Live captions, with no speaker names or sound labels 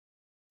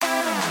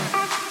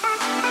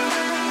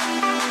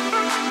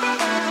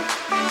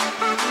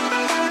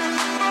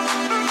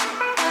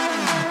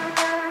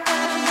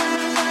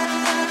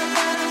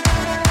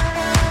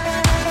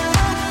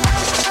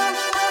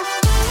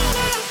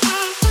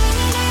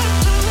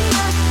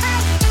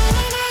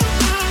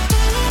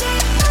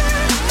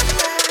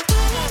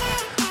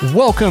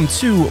welcome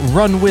to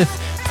Run With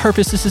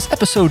Purpose. This is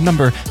episode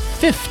number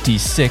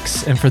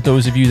 56. And for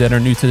those of you that are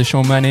new to the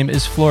show, my name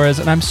is Flores,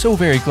 and I'm so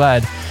very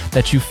glad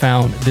that you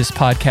found this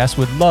podcast.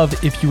 Would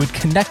love if you would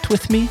connect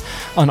with me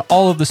on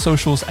all of the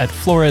socials at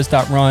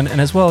flores.run. And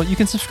as well, you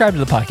can subscribe to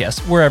the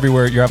podcast. We're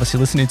everywhere. You're obviously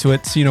listening to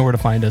it, so you know where to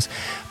find us.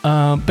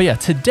 But yeah,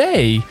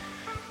 today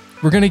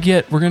we're gonna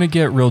get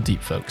real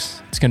deep,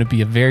 folks. It's gonna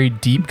be a very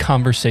deep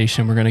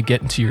conversation. We're gonna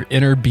get into your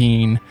inner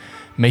being,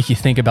 make you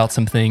think about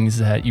some things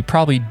that you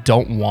probably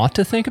don't want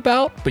to think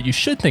about, but you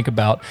should think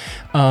about.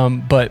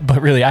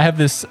 But really, I have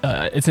this.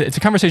 It's a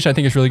conversation I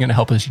think is really going to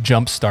help us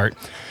jumpstart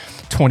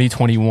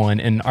 2021.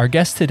 And our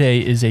guest today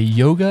is a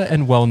yoga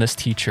and wellness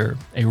teacher,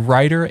 a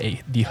writer,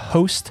 the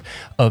host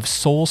of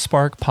Soul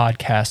Spark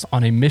podcast,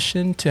 on a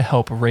mission to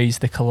help raise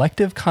the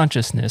collective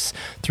consciousness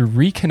through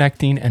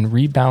reconnecting and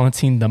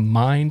rebalancing the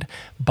mind,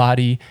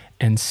 body,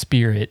 and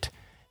spirit.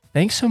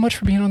 Thanks so much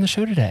for being on the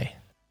show today.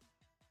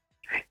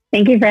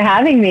 Thank you for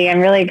having me.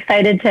 I'm really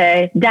excited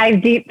to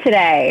dive deep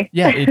today.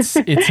 Yeah, it's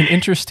an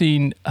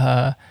interesting,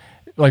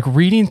 like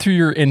reading through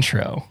your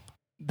intro.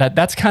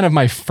 That's kind of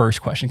my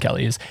first question,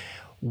 Kelly, is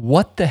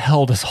what the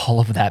hell does all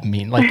of that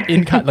mean?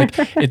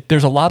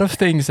 There's a lot of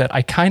things that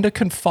I kind of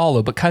can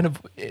follow, but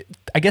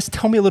I guess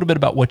tell me a little bit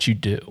about what you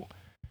do.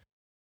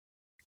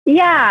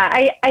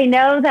 Yeah, I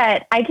know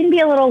that I can be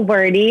a little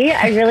wordy.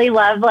 I really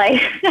love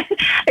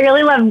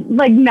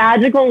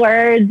magical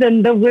words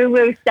and the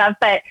woo-woo stuff,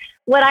 but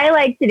what I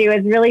like to do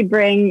is really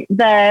bring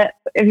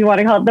if you want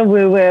to call it the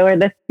woo-woo or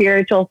the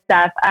spiritual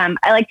stuff,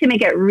 I like to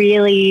make it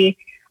really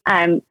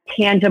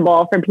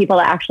tangible for people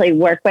to actually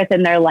work with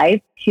in their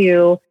life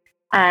to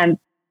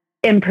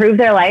improve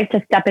their life,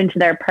 to step into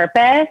their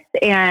purpose,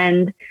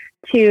 and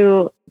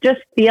to just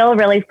feel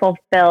really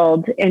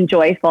fulfilled and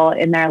joyful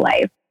in their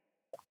life.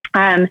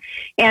 And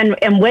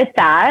with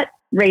that,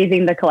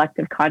 raising the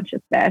collective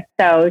consciousness.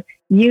 So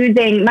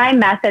using my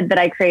method that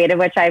I created,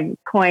 which I've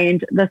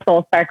coined the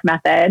Soul Spark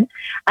method,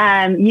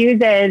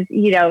 uses,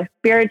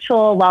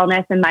 spiritual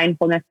wellness and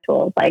mindfulness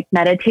tools like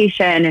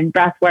meditation and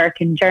breath work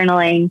and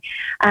journaling.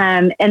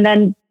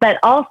 But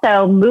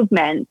also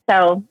movement.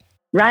 So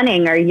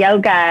running or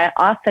yoga,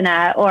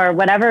 asana, or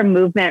whatever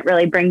movement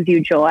really brings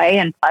you joy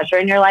and pleasure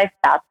in your life.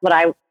 That's what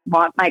I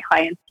want my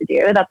clients to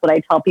do. That's what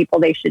I tell people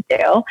they should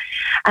do.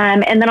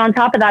 And then on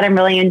top of that, I'm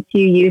really into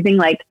using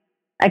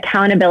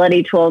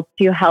accountability tools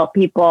to help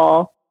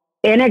people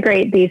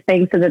integrate these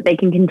things so that they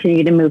can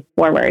continue to move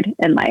forward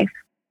in life.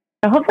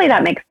 So hopefully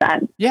that makes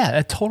sense. Yeah,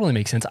 that totally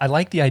makes sense. I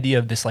like the idea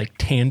of this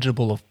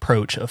tangible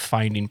approach of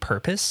finding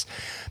purpose,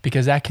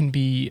 because that can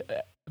be,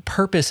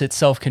 purpose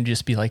itself can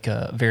just be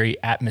a very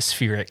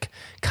atmospheric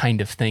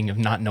kind of thing of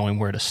not knowing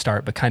where to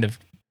start, but kind of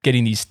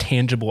getting these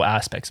tangible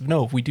aspects of,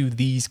 no, if we do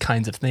these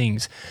kinds of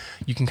things,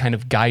 you can kind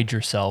of guide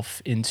yourself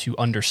into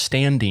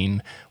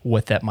understanding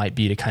what that might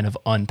be to kind of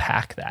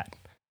unpack that.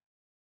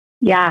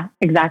 Yeah,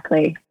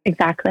 exactly.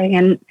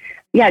 And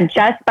yeah,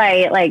 just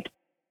by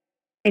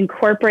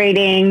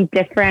incorporating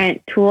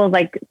different tools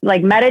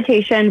like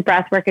meditation,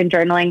 breath work, and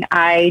journaling,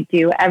 I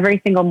do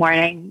every single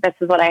morning. This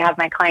is what I have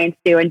my clients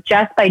do. And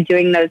just by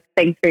doing those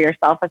things for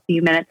yourself a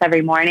few minutes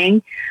every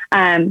morning,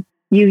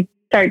 you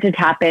start to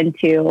tap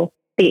into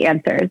the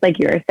answers, like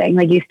you were saying.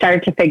 You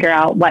start to figure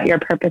out what your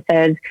purpose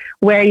is,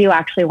 where you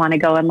actually want to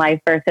go in life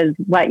versus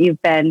what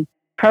you've been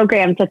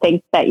programmed to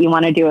think that you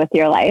want to do with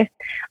your life.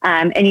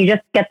 And you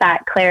just get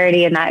that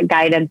clarity and that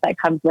guidance that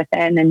comes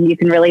within, and you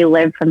can really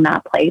live from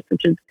that place,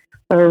 which is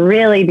a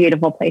really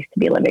beautiful place to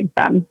be living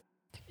from.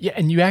 Yeah,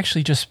 and you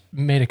actually just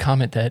made a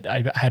comment that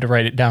I had to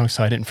write it down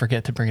so I didn't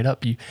forget to bring it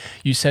up.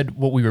 You said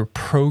what we were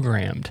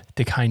programmed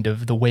to, kind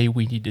of the way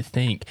we need to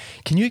think.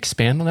 Can you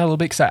expand on that a little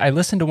bit? Because I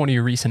listened to one of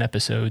your recent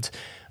episodes,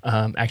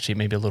 actually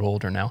maybe a little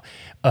older now,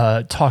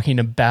 talking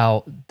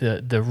about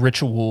the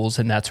rituals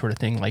and that sort of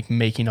thing, like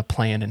making a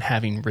plan and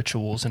having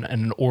rituals and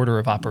an order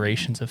of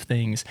operations of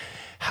things.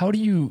 How do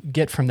you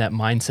get from that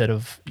mindset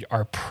of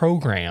are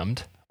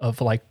programmed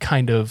of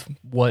kind of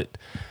what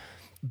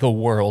the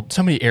world,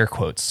 so many air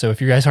quotes, so if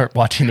you guys aren't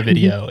watching the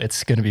video,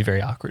 it's going to be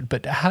very awkward,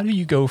 but how do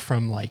you go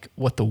from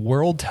what the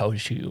world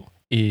tells you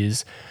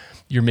is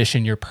your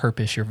mission, your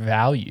purpose, your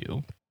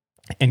value,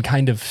 and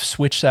kind of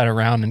switch that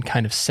around and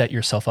kind of set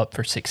yourself up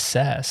for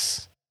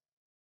success?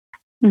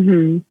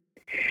 Mm-hmm.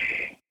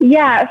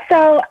 Yeah.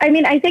 So,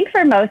 I think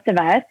for most of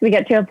us, we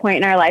get to a point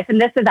in our life, and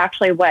this is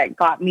actually what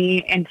got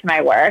me into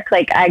my work.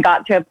 I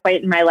got to a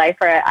point in my life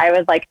where I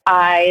was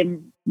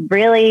I'm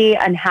really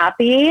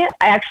unhappy. I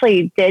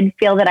actually did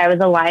feel that I was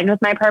aligned with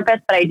my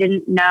purpose, but I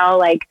didn't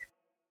know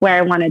where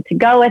I wanted to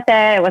go with it.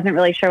 I wasn't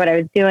really sure what I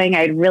was doing. I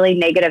had really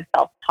negative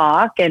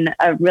self-talk and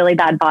a really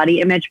bad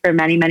body image for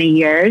many, many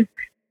years.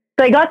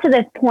 So I got to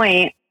this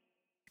point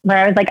where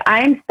I was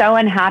I'm so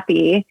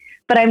unhappy,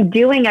 but I'm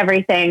doing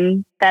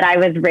everything that I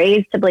was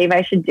raised to believe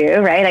I should do,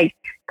 right? I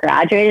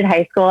graduated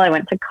high school. I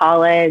went to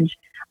college.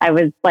 I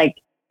was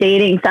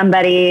dating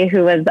somebody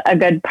who was a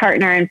good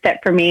partner and fit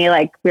for me.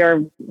 We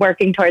were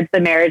working towards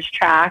the marriage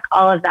track,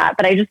 all of that.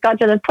 But I just got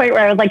to this point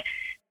where I was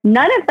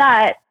none of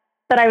that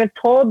that I was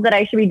told that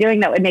I should be doing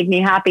that would make me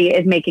happy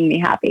is making me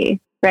happy.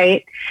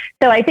 Right.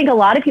 So I think a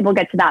lot of people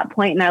get to that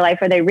point in their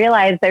life where they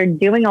realize they're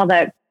doing all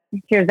the,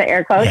 here's the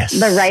air quotes, Yes.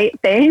 the right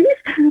things,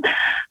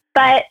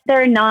 but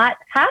they're not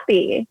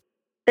happy.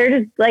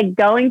 They're just like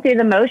going through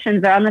the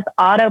motions. They're on this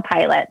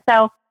autopilot.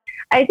 So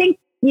I think,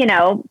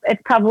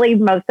 it's probably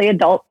mostly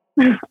adults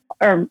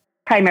or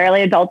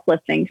primarily adults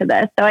listening to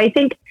this. So I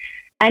think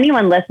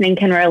anyone listening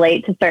can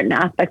relate to certain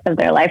aspects of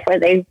their life where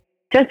they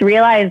just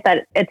realize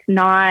that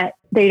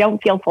they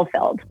don't feel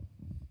fulfilled.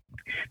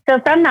 So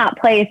from that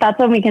place, that's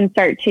when we can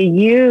start to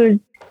use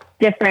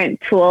different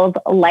tools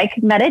like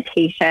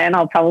meditation.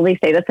 I'll probably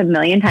say this a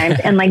million times,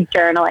 and like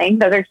journaling.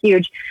 Those are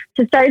huge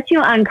to start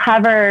to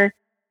uncover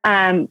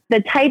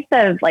the types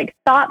of like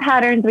thought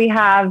patterns we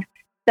have.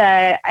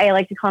 I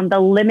like to call them the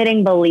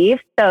limiting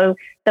beliefs. So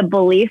the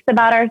beliefs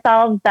about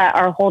ourselves that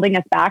are holding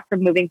us back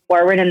from moving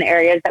forward in the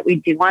areas that we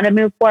do want to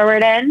move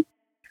forward in.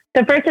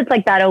 So first it's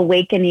like that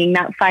awakening,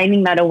 that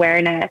finding that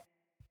awareness.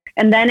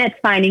 And then it's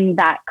finding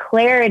that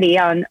clarity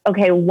on,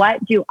 okay,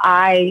 what do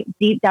I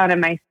deep down in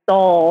my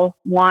soul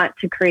want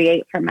to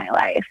create for my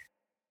life?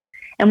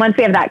 And once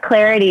we have that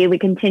clarity, we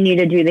continue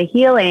to do the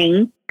healing,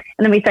 and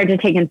then we start to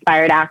take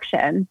inspired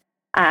action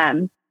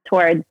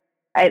towards,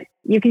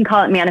 you can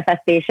call it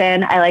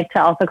manifestation. I like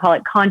to also call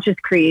it conscious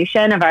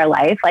creation of our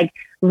life, like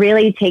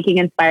really taking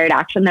inspired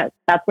action.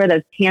 That's where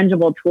those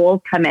tangible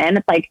tools come in.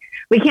 It's like,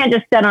 we can't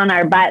just sit on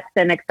our butts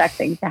and expect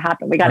things to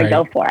happen. We got to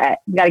go for it.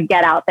 We got to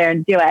get out there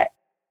and do it.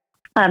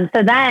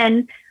 So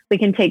then we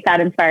can take that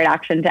inspired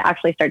action to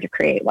actually start to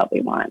create what we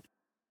want.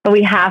 But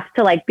we have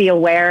to like be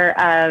aware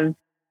of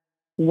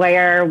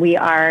where we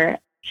are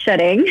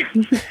shoulding,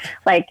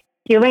 like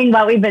doing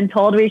what we've been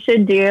told we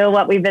should do,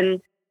 what we've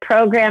been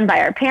programmed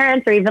by our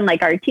parents or even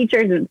like our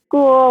teachers in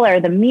school or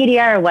the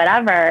media or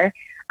whatever.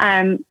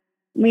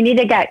 We need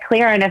to get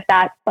clear on if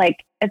that's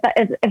like,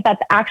 if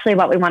that's actually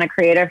what we want to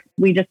create, or if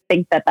we just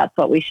think that that's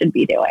what we should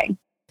be doing.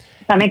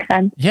 Does that make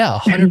sense? Yeah,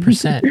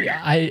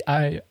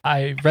 100%.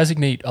 I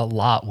resonate a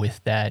lot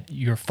with that.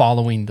 You're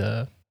following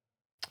the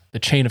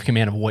chain of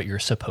command of what you're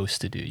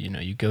supposed to do.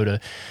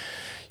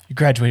 You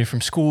graduated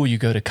from school, you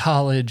go to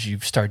college, you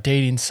start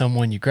dating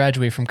someone, you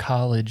graduate from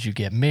college, you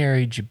get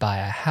married, you buy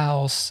a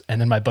house. And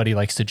then my buddy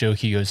likes to joke,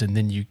 he goes, and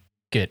then you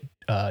get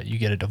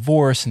a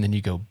divorce, and then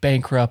you go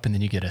bankrupt, and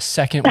then you get a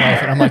second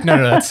wife. And I'm like,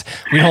 no,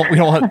 we don't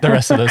want the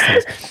rest of those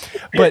things.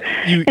 But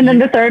and then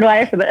the third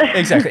wife.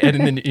 Exactly. And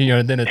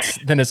then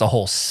then it's a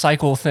whole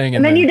cycle thing.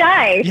 And then you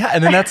die. Yeah.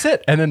 And then that's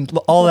it. And then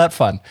all that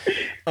fun.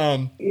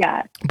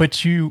 Yeah.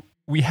 But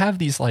we have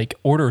these like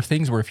order of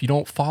things where if you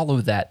don't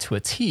follow that to a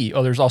T,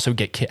 there's also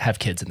have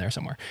kids in there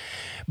somewhere.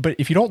 But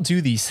if you don't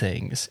do these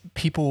things,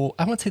 people,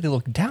 I won't say they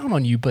look down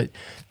on you, but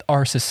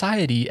our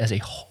society as a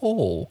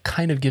whole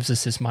kind of gives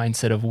us this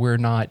mindset of we're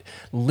not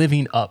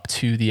living up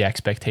to the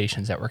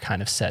expectations that were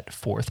kind of set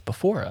forth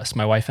before us.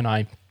 My wife and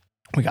I,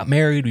 we got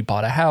married, we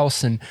bought a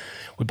house, and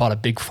we bought a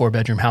big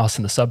 4-bedroom house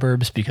in the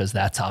suburbs because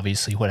that's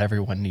obviously what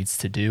everyone needs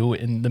to do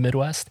in the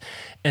Midwest.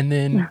 And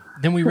then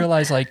we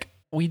realized like,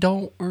 we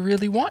don't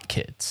really want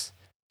kids.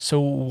 So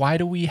why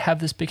do we have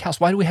this big house?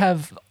 Why do we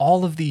have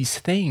all of these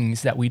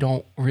things that we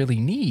don't really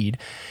need?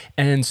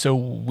 And so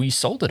we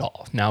sold it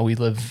all. Now we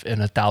live in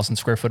a 1,000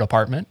 square foot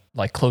apartment,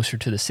 like closer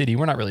to the city.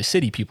 We're not really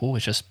city people.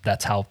 It's just,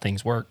 that's how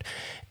things worked.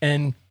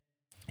 And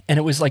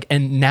it was like,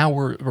 and now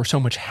we're so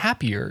much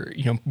happier,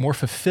 more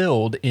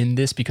fulfilled in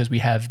this because we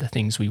have the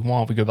things we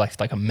want. We go back to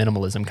like a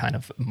minimalism kind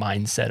of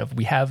mindset of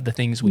we have the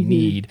things we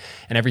need,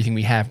 and everything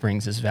we have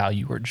brings us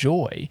value or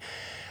joy.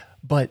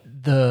 But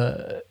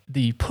the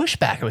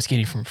pushback I was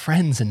getting from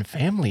friends and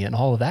family and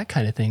all of that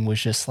kind of thing was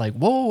just like,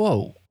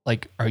 whoa,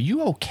 like, are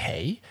you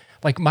okay?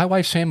 Like my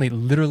wife's family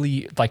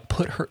literally like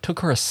took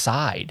her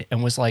aside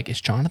and was like,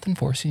 is Jonathan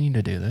forcing you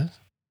to do this?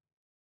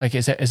 Like,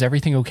 is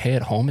everything okay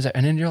at home?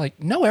 And then you're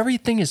like, no,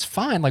 everything is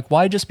fine. Like,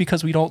 why just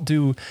because we don't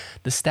do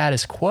the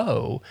status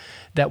quo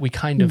that we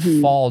kind of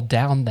fall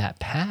down that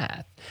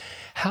path?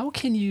 How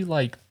can you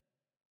like,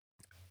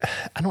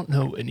 I don't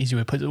know an easy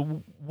way to put it.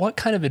 What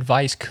kind of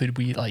advice could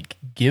we like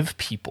give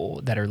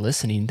people that are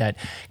listening that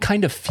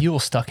kind of feel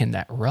stuck in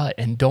that rut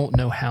and don't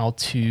know how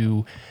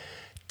to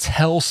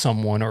tell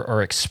someone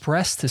or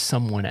express to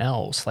someone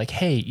else like,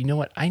 hey, you know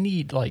what? I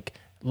need like,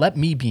 let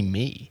me be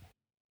me.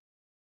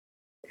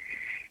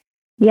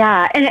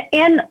 Yeah.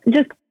 And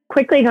just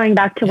quickly going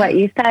back to what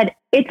you said,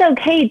 it's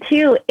okay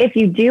too if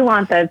you do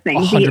want those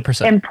things. 100%.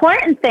 The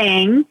important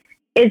thing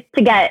is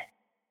to get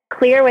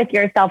clear with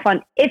yourself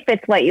on if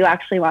it's what you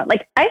actually want.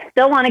 Like, I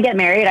still want to get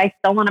married. I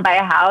still want to buy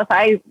a house.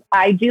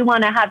 I do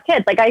want to have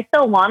kids. Like, I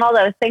still want all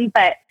those things,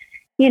 but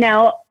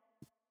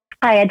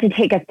I had to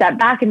take a step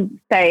back and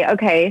say,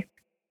 okay,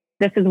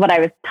 this is what I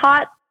was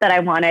taught that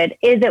I wanted.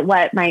 Is it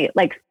what my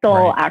like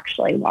soul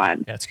actually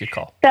wants? Yeah, that's a good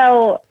call.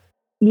 So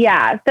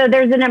so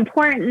there's an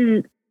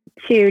importance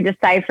to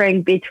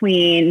deciphering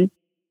between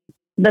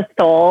the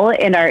soul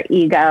and our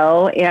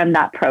ego and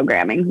that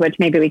programming, which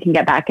maybe we can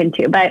get back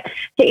into. But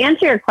to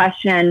answer your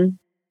question,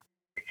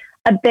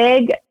 a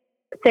big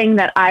thing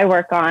that I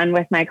work on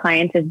with my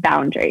clients is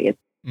boundaries.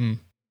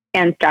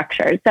 and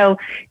structures. So,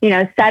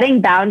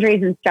 setting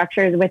boundaries and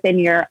structures within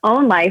your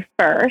own life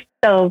first.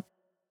 So,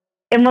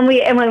 and when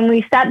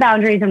we set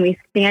boundaries and we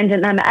stand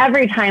in them,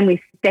 every time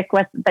we stick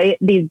with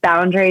these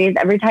boundaries,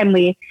 every time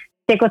we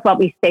stick with what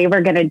we say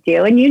we're going to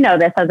do, and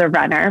this as a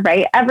runner,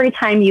 right? Every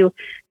time you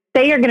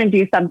say you're going to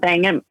do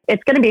something, and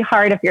it's going to be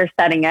hard if you're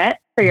setting it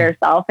for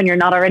yourself and you're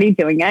not already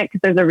doing it,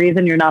 because there's a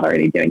reason you're not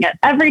already doing it.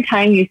 Every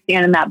time you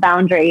stand in that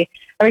boundary,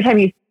 every time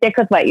you stick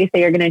with what you say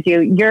you're going to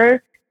do,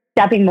 you're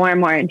stepping more and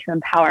more into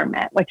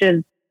empowerment, which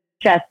is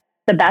just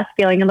the best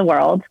feeling in the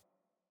world.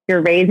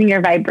 You're raising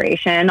your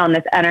vibration on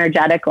this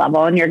energetic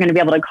level, and you're going to be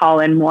able to call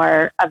in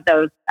more of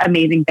those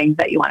amazing things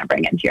that you want to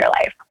bring into your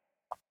life.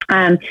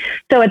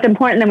 So it's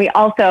important that we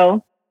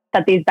also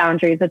set these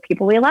boundaries with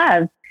people we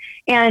love.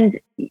 And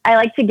I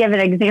like to give an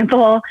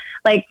example,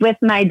 like with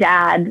my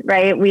dad,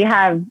 right? We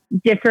have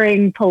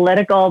differing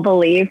political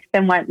beliefs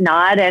and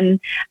whatnot. And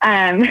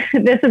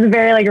this is a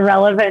very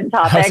relevant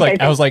topic.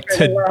 I was like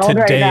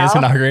today is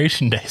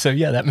inauguration day. So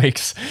yeah, that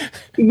makes.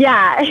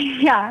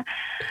 Yeah.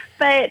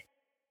 But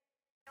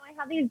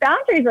I have these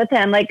boundaries with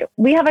him. Like,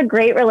 we have a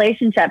great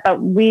relationship, but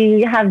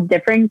we have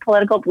differing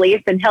political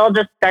beliefs, and he'll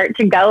just start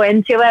to go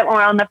into it when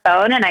we're on the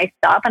phone, and I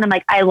stop and I'm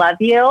like, I love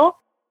you.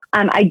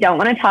 I don't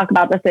want to talk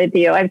about this with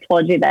you. I've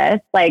told you this.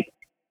 Like,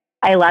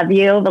 I love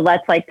you, but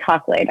let's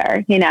talk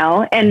later,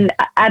 And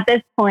at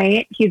this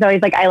point, he's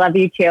always like, I love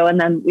you too. And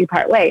then we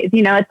part ways.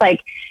 It's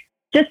like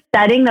just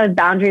setting those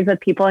boundaries with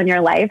people in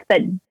your life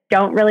that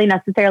don't really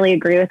necessarily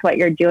agree with what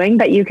you're doing,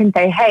 but you can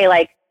say, hey,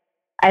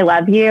 I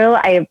love you.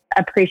 I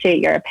appreciate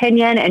your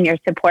opinion and your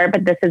support,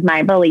 but this is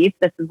my belief.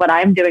 This is what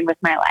I'm doing with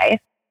my life.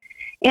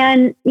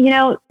 And,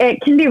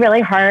 it can be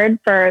really hard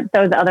for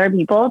those other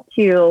people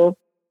to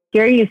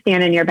hear you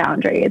stand in your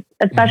boundaries,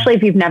 especially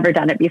if you've never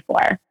done it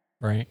before.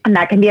 Right. And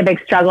that can be a big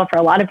struggle for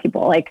a lot of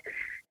people,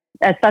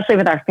 especially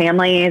with our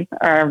families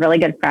or our really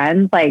good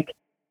friends.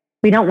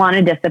 We don't want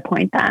to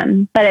disappoint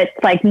them, but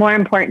it's more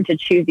important to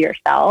choose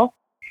yourself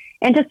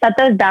and to set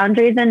those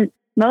boundaries. And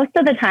most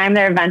of the time,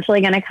 they're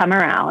eventually going to come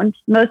around.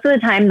 Most of the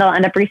time, they'll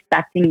end up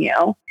respecting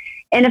you.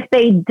 And if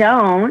they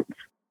don't,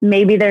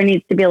 maybe there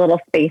needs to be a little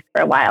space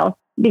for a while,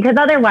 because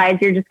otherwise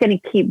you're just going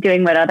to keep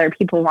doing what other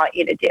people want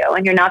you to do,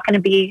 and you're not going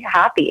to be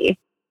happy.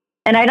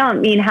 And I don't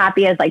mean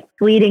happy as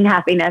fleeting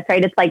happiness,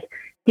 right? It's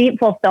deep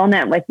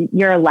fulfillment with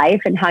your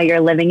life and how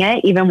you're living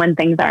it, even when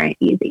things aren't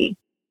easy.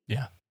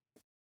 Yeah.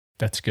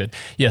 That's good.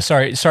 Yeah.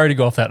 Sorry to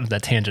go off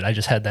that tangent. I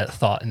just had that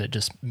thought and it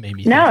just made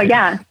me think. No,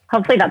 yeah.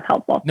 Hopefully that's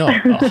helpful. No,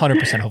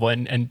 100% helpful.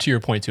 And to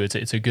your point too,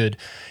 it's a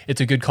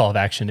good call of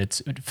action.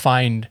 It's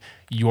find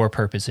your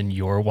purpose and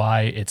your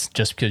why. It's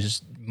just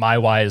because my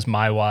why is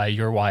my why,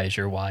 your why is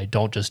your why.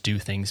 Don't just do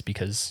things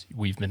because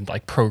we've been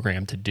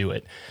programmed to do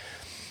it.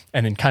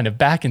 And then kind of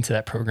back into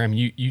that program,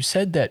 you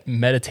said that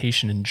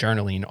meditation and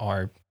journaling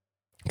are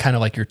kind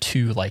of your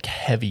two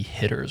heavy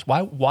hitters.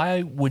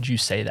 Why would you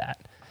say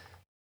that?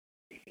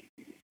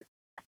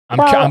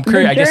 I'm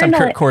curious. I guess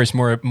I'm curious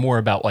more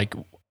about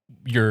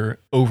your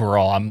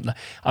overall. I'm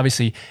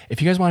obviously,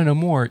 if you guys want to know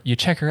more, you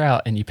check her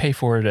out and you pay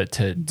for her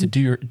to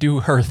do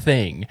her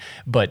thing,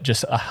 but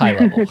just a high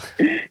level.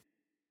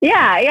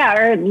 Yeah.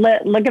 Or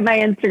look at my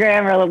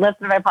Instagram or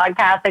listen to my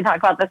podcast. I talk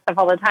about this stuff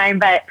all the time.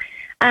 But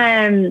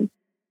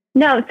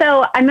no,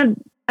 so I'm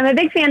a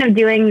big fan of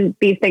doing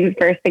these things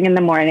first thing in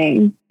the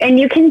morning, and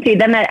you can do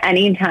them at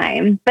any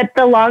time. But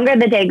the longer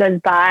the day goes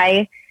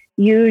by,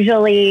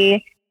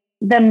 usually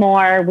the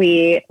more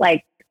we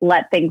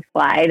let things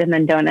slide and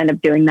then don't end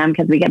up doing them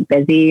because we get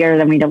busy or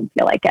then we don't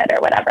feel like it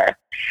or whatever.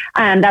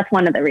 That's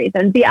one of the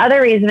reasons. The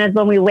other reason is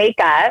when we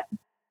wake up,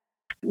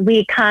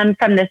 we come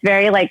from this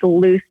very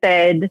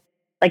lucid,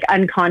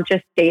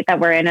 unconscious state that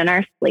we're in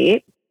our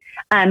sleep.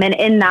 And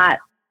in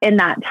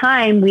that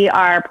time, we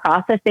are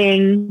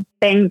processing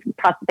things,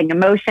 processing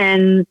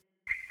emotions,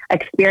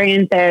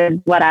 experiences,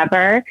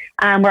 whatever.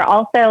 We're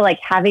also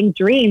having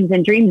dreams,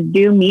 and dreams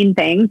do mean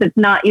things. It's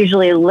not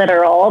usually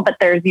literal, but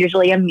there's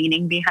usually a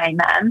meaning behind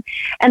them.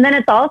 And then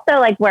it's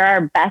also where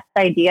our best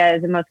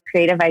ideas and most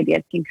creative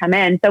ideas can come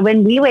in. So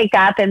when we wake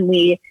up and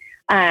we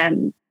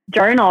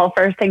journal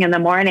first thing in the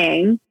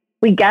morning,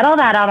 we get all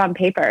that out on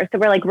paper. So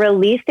we're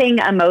releasing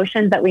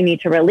emotions that we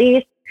need to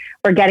release.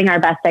 We're getting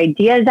our best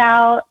ideas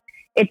out.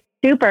 It's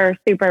super,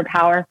 super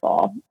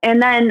powerful.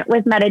 And then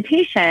with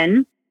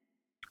meditation,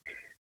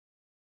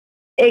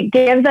 it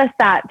gives us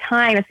that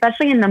time,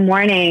 especially in the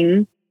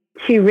morning,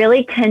 to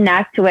really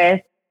connect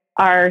with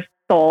our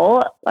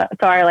soul,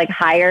 so our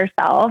higher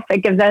self. It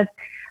gives us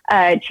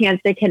a chance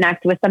to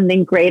connect with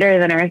something greater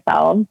than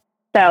ourselves.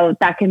 So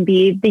that can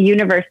be the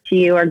universe to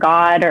you, or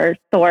God, or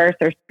source,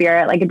 or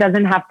spirit. It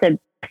doesn't have to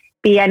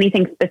be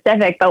anything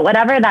specific, but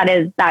whatever that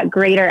is, that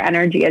greater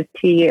energy is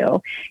to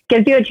you,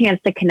 gives you a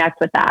chance to connect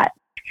with that.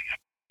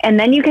 And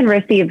then you can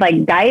receive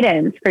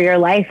guidance for your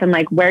life and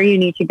where you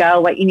need to go,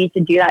 what you need to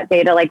do that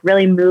day to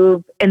really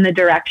move in the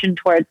direction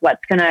towards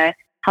what's going to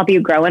help you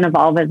grow and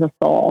evolve as a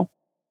soul.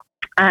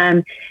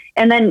 And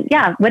then,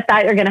 with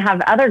that, you're going to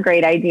have other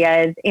great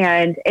ideas.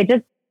 And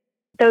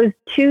those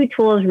two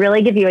tools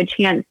really give you a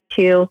chance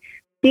to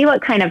see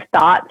what kind of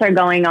thoughts are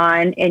going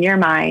on in your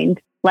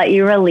mind, let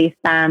you release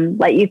them,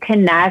 let you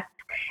connect,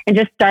 and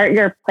just start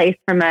your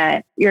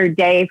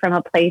day from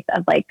a place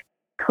of like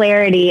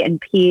clarity and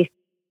peace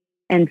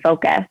and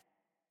focus.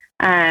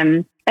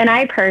 And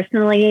I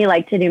personally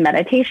like to do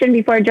meditation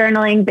before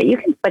journaling, but you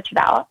can switch it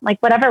out, like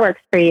whatever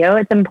works for you.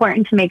 It's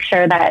important to make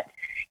sure that,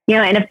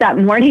 and if that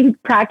morning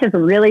practice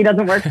really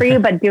doesn't work for you,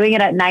 but doing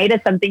it at night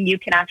is something you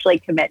can actually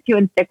commit to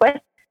and stick with,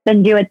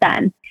 then do it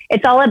then.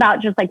 It's all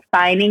about just like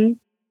finding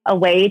a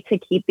way to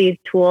keep these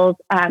tools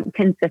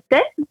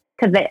consistent,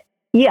 because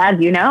as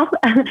you know,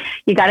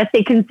 you got to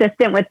stay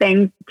consistent with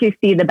things to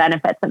see the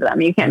benefits of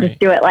them. You can't just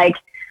do it like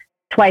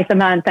twice a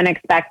month and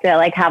expect to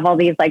like have all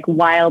these like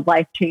wild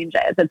life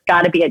changes. It's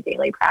got to be a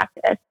daily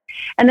practice.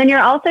 And then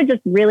you're also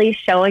just really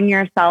showing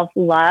yourself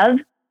love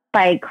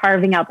by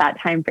carving out that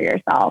time for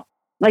yourself.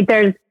 Like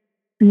there's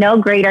no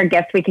greater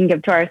gift we can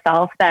give to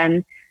ourselves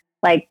than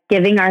like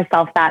giving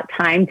ourselves that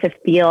time to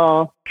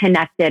feel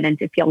connected and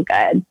to feel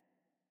good.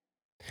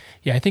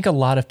 Yeah, I think a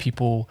lot of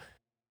people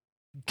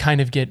kind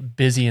of get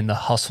busy in the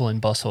hustle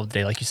and bustle of the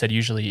day. Like you said,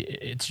 usually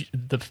it's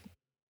the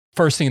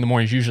first thing in the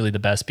morning is usually the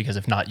best, because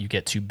if not, you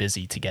get too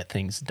busy to get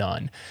things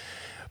done.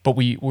 But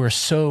we're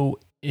so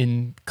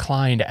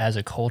inclined as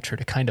a culture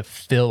to kind of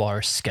fill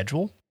our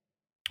schedule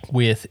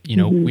with,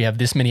 we have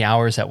this many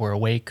hours that we're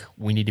awake.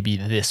 We need to be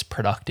this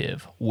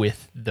productive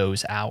with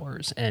those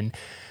hours. And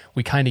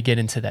we kind of get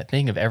into that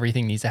thing of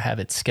everything needs to have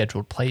its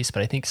scheduled place.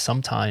 But I think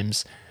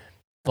sometimes,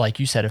 like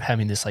you said, of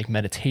having this like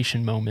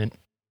meditation moment,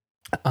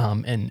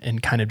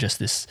 and kind of just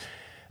this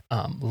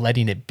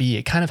letting it be,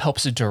 it kind of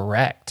helps to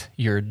direct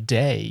your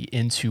day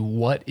into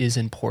what is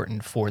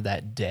important for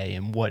that day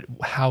and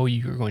how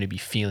you're going to be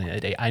feeling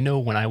that day. I know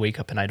when I wake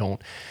up and I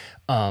don't,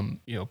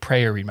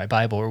 pray or read my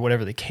Bible or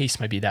whatever the case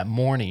might be that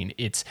morning,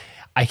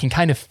 I can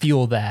kind of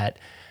feel that,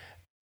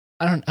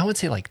 I wouldn't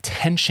say like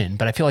tension,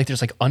 but I feel like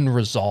there's like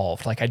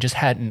unresolved. Like I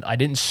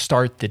didn't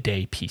start the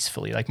day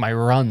peacefully. Like my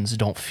runs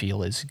don't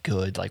feel as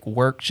good. Like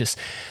work, just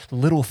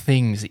little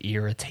things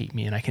irritate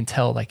me. And I can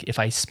tell like if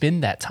I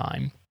spend that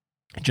time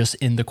just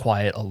in the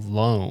quiet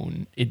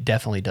alone, it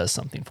definitely does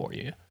something for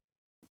you.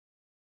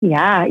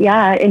 Yeah.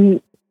 Yeah.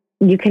 And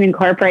you can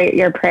incorporate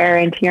your prayer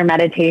into your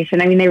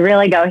meditation. I mean, they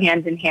really go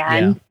hand in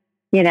hand,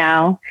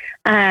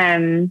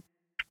 I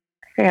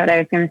forgot what I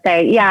was going to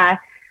say. Yeah.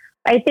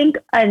 I think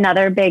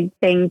another big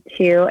thing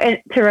too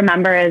to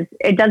remember is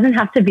it doesn't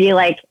have to be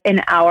like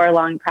an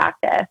hour-long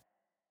practice.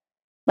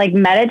 Like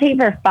meditate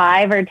for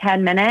 5 or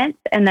 10 minutes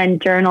and then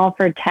journal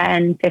for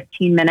 10,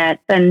 15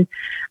 minutes. And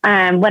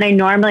what I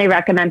normally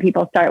recommend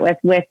people start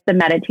with the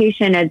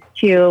meditation is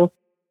to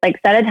like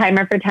set a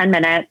timer for 10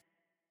 minutes,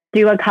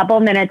 do a couple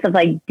minutes of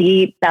like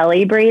deep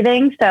belly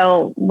breathing.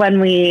 So when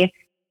we,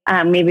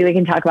 maybe we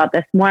can talk about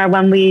this more,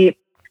 when we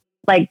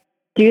like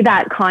do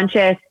that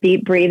conscious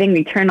deep breathing,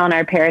 we turn on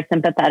our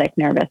parasympathetic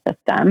nervous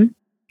system,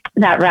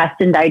 that rest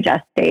and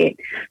digest state.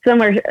 So then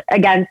we're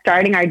again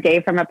starting our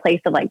day from a place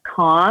of like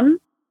calm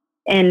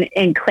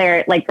and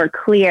clear, like we're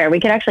clear. We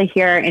can actually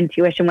hear our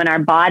intuition when our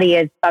body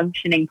is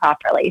functioning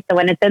properly. So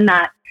when it's in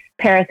that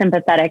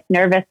parasympathetic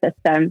nervous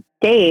system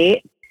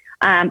state,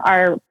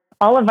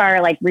 all of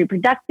our like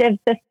reproductive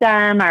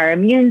system, our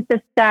immune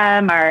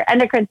system, our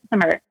endocrine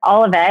system, or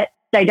all of it,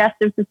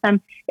 digestive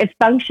system, is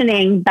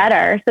functioning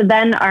better. So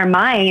then our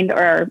mind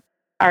or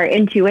our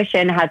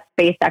intuition has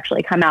space to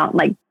actually come out and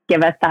like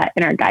give us that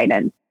inner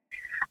guidance.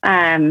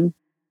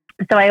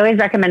 So I always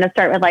recommend to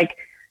start with like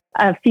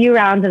a few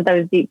rounds of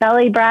those deep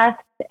belly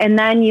breaths. And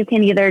then you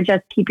can either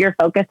just keep your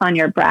focus on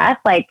your breath,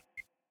 like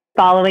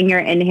following your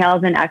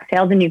inhales and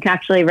exhales. And you can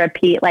actually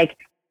repeat like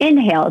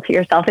inhale to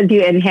yourself as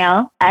you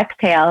inhale,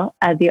 exhale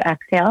as you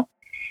exhale.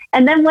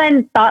 And then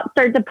when thoughts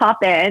start to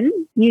pop in,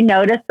 you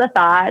notice the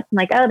thoughts,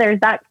 like, oh, there's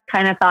that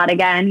kind of thought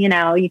again. You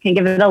can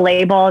give it a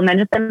label and then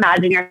just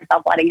imagine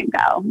yourself letting it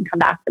go and come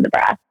back to the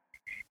breath.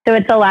 So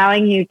it's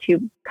allowing you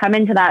to come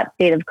into that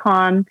state of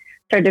calm,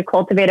 start to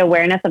cultivate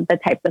awareness of the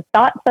types of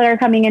thoughts that are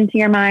coming into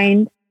your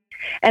mind.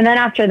 And then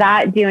after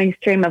that, doing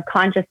stream of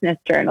consciousness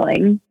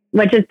journaling,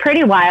 which is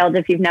pretty wild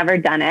if you've never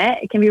done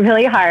it. It can be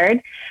really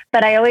hard,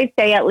 but I always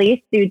say at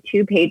least do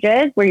 2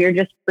 pages where you're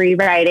just free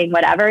writing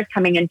whatever is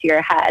coming into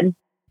your head.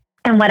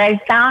 And what I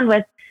found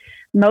with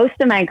most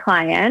of my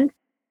clients,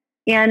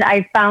 and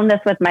I found this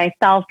with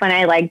myself when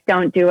I like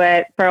don't do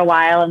it for a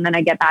while and then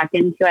I get back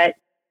into it,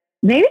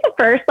 maybe the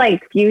first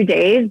like few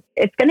days,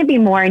 it's going to be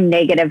more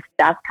negative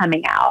stuff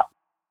coming out.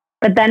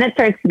 But then it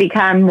starts to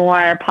become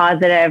more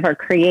positive or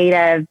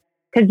creative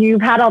because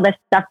you've had all this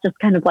stuff just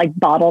kind of like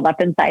bottled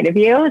up inside of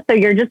you. So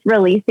you're just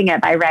releasing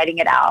it by writing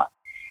it out.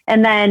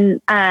 And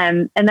then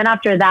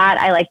after that,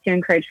 I like to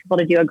encourage people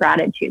to do a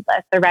gratitude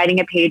list. So writing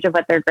a page of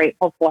what they're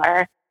grateful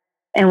for.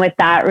 And with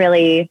that,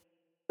 really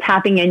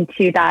tapping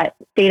into that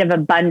state of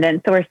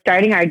abundance. So we're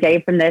starting our day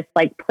from this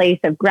like place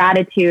of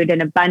gratitude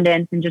and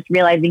abundance and just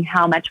realizing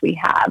how much we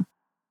have,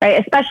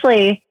 right?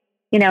 Especially,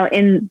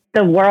 in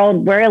the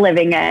world we're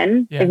living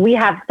in, like we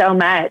have so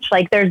much,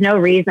 like there's no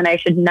reason I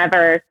should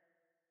never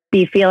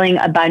be feeling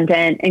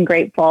abundant and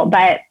grateful.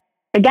 But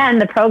again,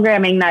 the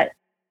programming that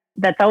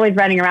that's always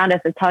running around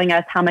us is telling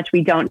us how much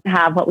we don't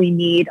have, what we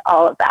need,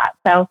 all of that.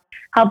 So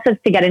helps us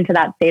to get into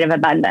that state of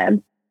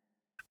abundance.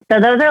 So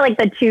those are like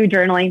the two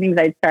journaling things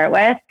I'd start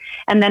with.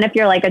 And then if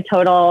you're like a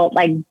total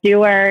like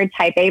doer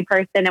type A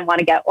person and want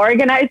to get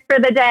organized for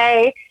the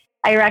day,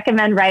 I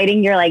recommend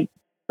writing your like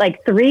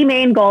 3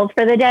 main goals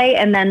for the day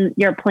and then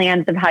your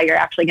plans of how you're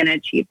actually going to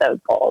achieve those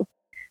goals.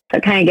 So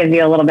it kind of gives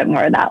you a little bit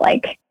more of that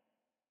like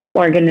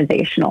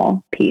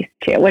organizational piece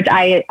too, which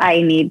I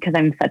need because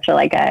I'm such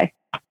a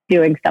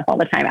doing stuff all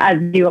the time, as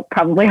you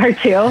probably are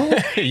too.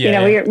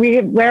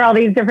 We wear all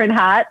these different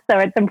hats, so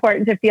it's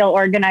important to feel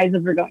organized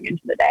as we're going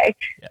into the day.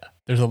 Yeah,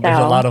 there's a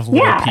lot of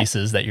little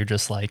pieces that you're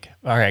just like,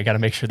 all right, I got to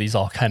make sure these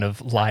all kind of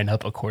line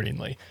up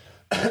accordingly.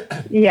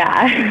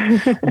 Yeah.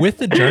 With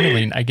the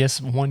journaling, I guess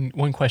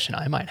one question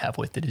I might have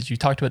with it is you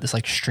talked about this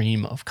like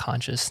stream of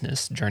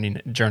consciousness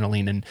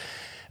journaling and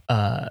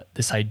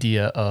this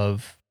idea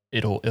of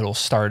it'll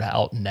start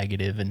out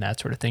negative and that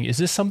sort of thing. Is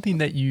this something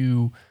that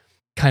you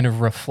kind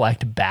of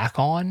reflect back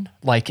on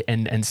like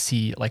and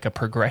see like a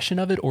progression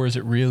of it, or is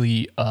it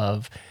really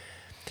of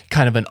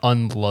kind of an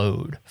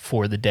unload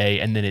for the day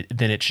and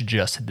then it's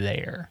just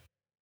there?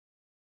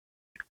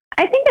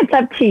 I think it's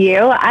up to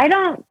you. I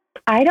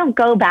don't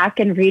go back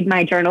and read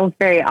my journals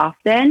very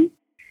often.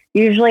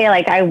 Usually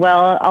like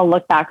I'll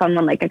look back on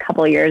one like a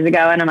couple of years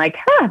ago and I'm like,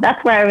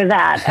 that's where I was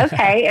at.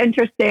 Okay,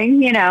 interesting,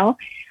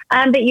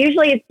 but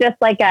usually it's just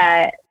like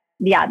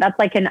that's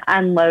like an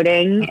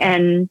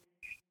unloading.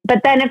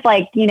 But then if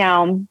like,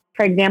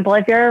 for example,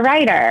 if you're a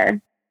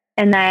writer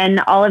and then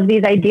all of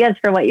these ideas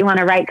for what you want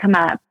to write come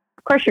up,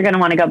 of course you're going to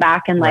want to go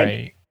back and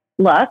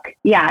look.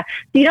 Yeah.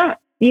 So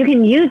you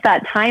can use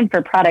that time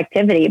for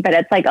productivity, but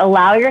it's like,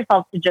 allow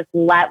yourself to just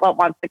let what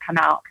wants to come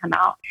out.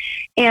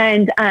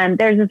 And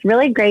there's this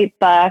really great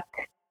book.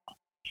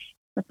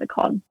 What's it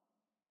called?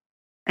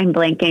 I'm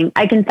blanking.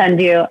 I can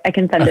send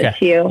it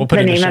to you. We'll put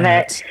the name of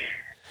notes.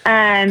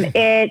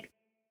 it.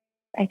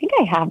 I think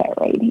I have it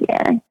right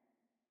here.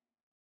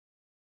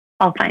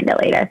 I'll find it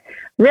later.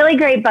 Really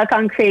great book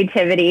on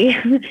creativity.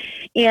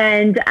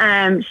 And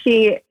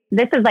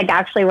this is like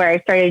actually where I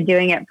started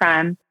doing it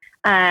from.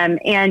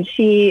 And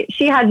she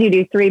has you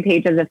do 3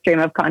 pages of stream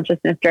of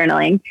consciousness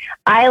journaling.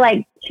 I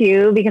like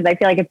 2 because I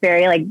feel like it's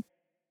very like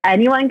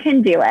anyone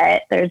can do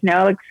it. There's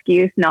no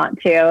excuse not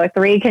to.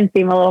 3 can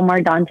seem a little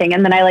more daunting.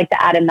 And then I like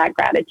to add in that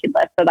gratitude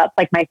list. So that's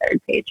like my 3rd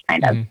page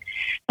kind of.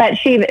 But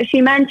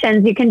she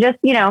mentions you can just,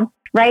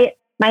 write,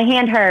 my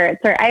hand hurts,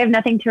 or I have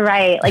nothing to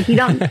write. Like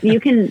you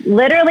can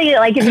literally,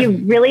 like, if you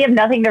really have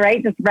nothing to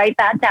write, just write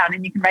that down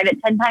and you can write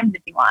it 10 times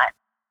if you want.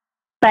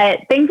 But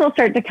things will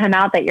start to come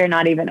out that you're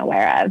not even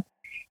aware of.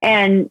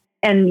 And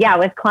yeah,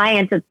 with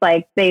clients, it's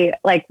like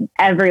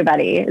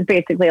everybody is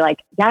basically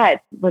like, yeah, it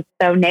was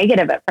so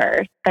negative at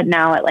first, but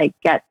now it like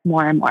gets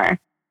more and more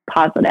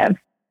positive.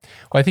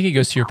 Well, I think it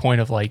goes to your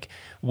point of like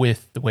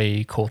with the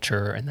way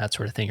culture and that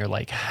sort of thing are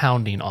like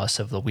hounding us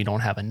of the we don't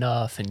have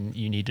enough and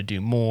you need to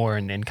do more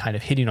and kind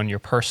of hitting on your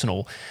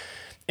personal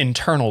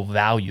internal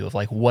value of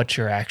like what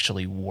you're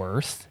actually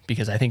worth,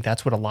 because I think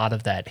that's what a lot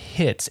of that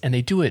hits, and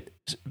they do it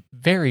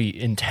very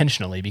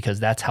intentionally because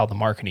that's how the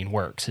marketing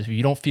works. If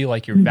you don't feel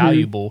like you're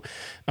valuable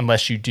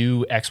unless you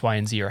do X, Y,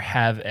 and Z or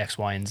have X,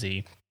 Y, and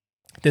Z,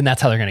 then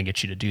that's how they're going to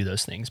get you to do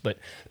those things. But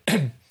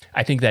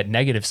I think that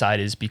negative side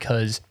is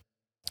because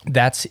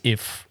that's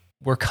if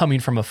we're coming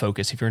from a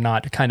focus. If you're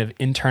not kind of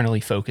internally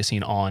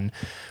focusing on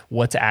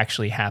what's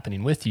actually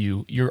happening with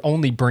you, you're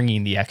only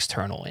bringing the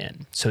external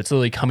in. So it's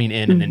literally coming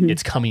in and then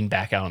it's coming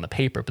back out on the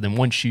paper. But then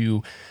once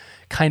you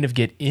kind of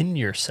get in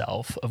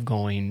yourself of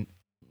going,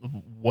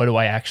 what do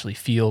I actually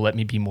feel? Let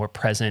me be more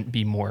present,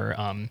 be more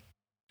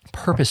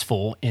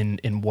purposeful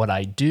in what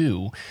I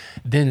do.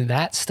 Then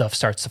that stuff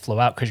starts to flow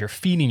out because you're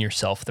feeding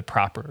yourself the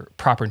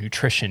proper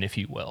nutrition, if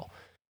you will.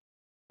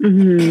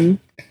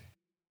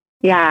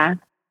 Yeah.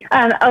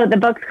 The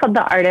book's called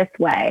The Artist's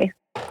Way.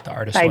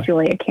 By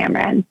Julia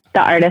Cameron.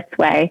 The Artist's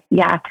Way.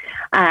 Yeah.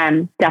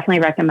 Definitely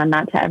recommend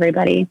that to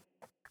everybody.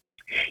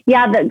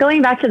 Yeah.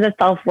 Going back to the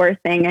self-worth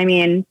thing, I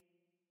mean,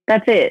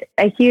 that's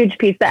a huge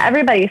piece that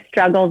everybody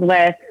struggles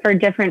with for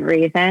different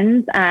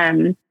reasons.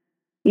 When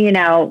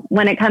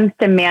it comes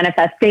to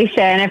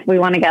manifestation, if we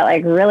want to get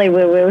like really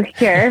woo-woo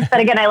here, but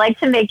again, I like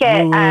to make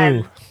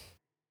it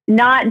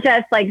not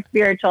just like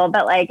spiritual,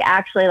 but like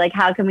actually like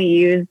how can we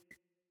use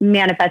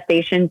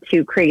manifestation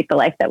to create the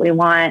life that we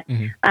want.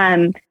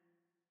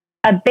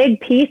 A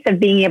big piece of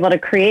being able to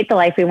create the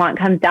life we want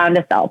comes down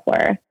to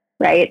self-worth,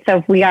 right? So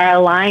if we are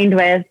aligned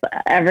with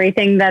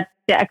everything that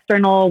the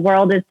external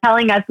world is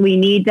telling us we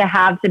need to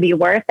have to be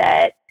worth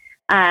it,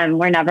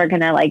 we're never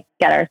going to like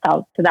get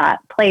ourselves to that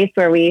place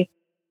where we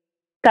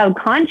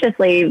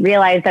subconsciously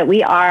realize that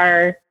we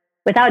are,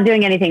 without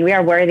doing anything, we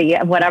are worthy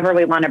of whatever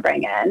we want to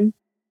bring in.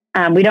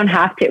 We don't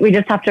have to, we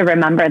just have to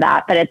remember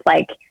that, but it's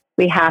like,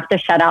 we have to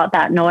shut out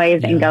that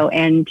noise and go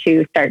in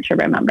to start to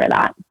remember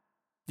that.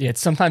 Yeah,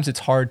 sometimes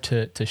it's hard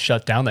to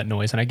shut down that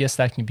noise. And I guess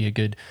that can be a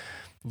good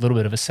little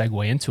bit of a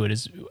segue into it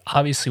is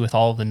obviously with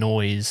all the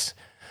noise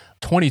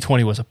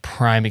 2020 was a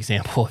prime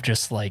example of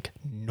just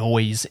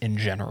noise in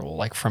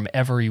general, from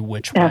every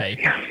which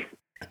way.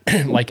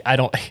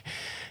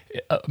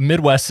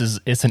 Midwest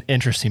is an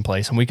interesting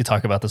place, and we could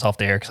talk about this off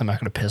the air because I'm not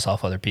going to piss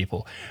off other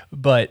people.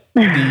 But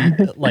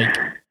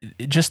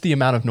just the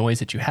amount of noise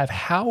that you have.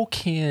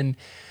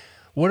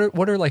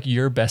 What are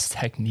your best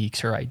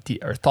techniques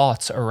or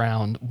thoughts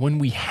around when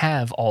we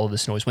have all of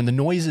this noise, when the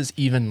noise is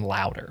even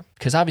louder?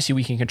 Because obviously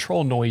we can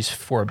control noise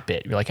for a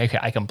bit. You're okay,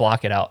 I can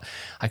block it out.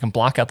 I can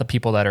block out the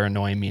people that are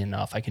annoying me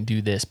enough. I can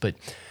do this. But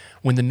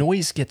when the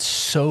noise gets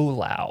so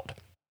loud,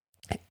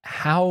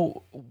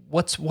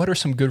 what are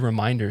some good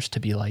reminders to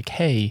be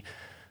hey,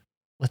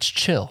 let's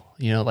chill?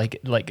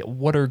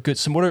 What are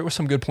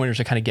some good pointers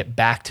to kind of get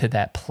back to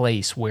that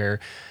place where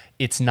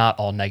it's not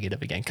all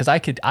negative again? Because I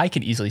could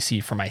easily see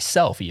for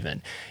myself,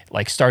 even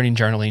starting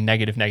journaling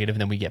negative,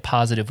 and then we get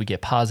positive,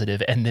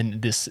 and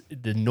then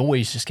the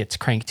noise just gets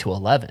cranked to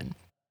 11,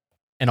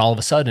 and all of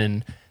a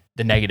sudden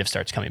the negative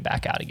starts coming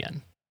back out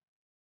again.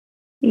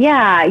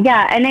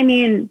 Yeah, and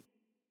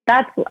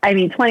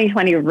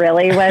 2020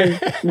 really was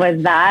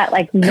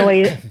that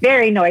noise,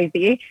 very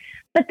noisy,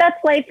 but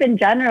that's life in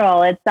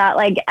general. It's that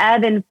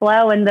ebb and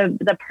flow, and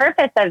the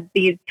purpose of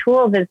these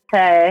tools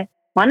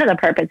one of the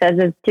purposes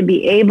is to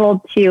be able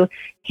to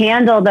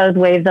handle those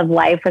waves of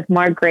life with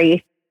more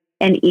grace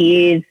and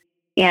ease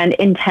and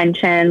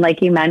intention,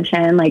 like you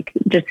mentioned,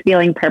 just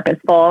feeling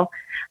purposeful.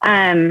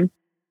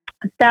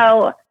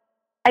 So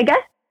I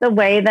guess the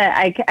way that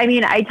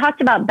I talked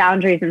about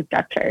boundaries and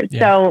structures. Yeah.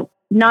 So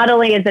not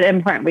only is it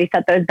important we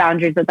set those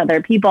boundaries with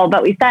other people,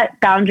 but we set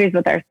boundaries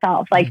with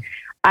ourselves.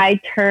 I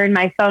turn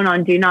my phone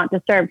on Do Not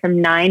Disturb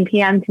from 9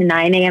 p.m. to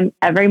 9 a.m.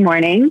 every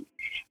morning.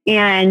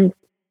 And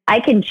I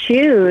can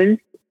choose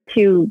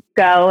to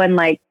go and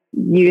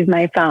use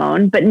my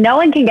phone, but no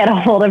one can get a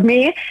hold of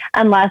me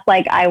unless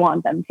I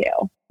want them to,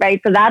 right?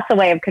 So that's a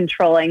way of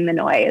controlling the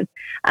noise.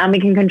 We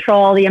can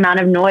control the amount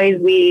of noise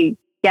we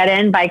get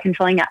in by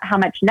controlling how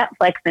much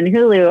Netflix and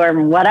Hulu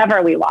or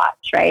whatever we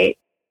watch, right?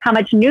 How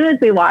much news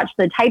we watch,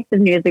 the types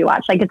of news we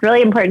watch. It's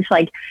really important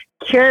to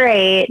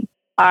curate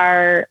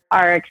our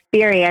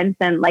experience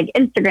and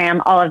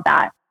Instagram, all of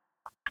that.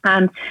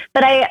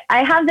 But I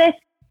have this,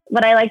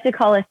 what I like to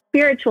call a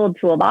spiritual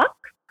toolbox.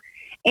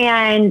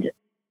 And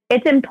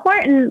it's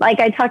important,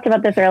 I talked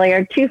about this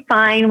earlier, to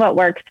find what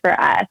works for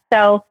us.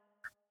 So,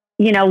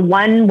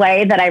 one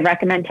way that I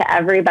recommend to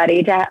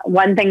everybody,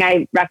 one thing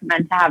I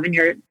recommend to have in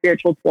your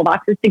spiritual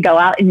toolbox is to go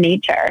out in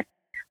nature.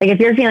 If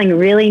you're feeling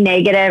really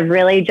negative,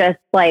 really just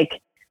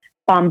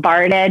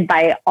bombarded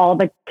by all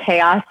the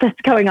chaos that's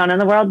going on in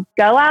the world,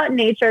 go out in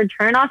nature,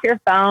 turn off your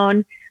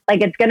phone.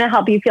 It's going to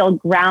help you feel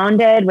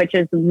grounded, which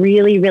is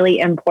really, really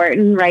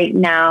important right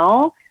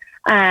now.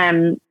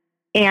 And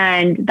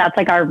that's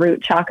our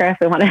root chakra. If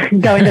we want to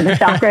go into the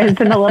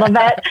chakras in a little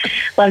bit,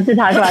 love to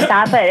talk about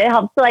that. But it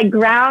helps to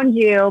ground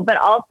you, but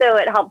also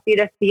it helps you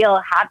to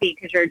feel happy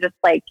because you're just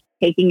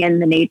taking in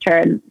the nature,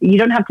 and you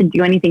don't have to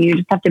do anything. You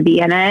just have to be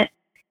in it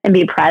and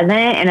be present,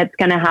 and it's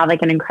going to have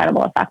an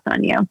incredible effect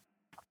on you.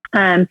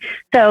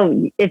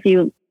 So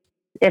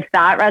if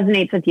that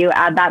resonates with you,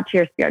 add that to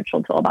your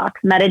spiritual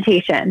toolbox.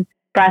 Meditation,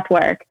 breath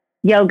work,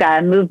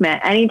 yoga,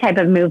 movement, any type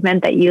of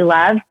movement that you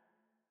love,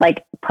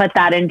 put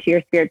that into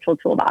your spiritual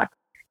toolbox.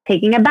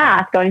 Taking a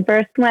bath, going for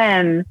a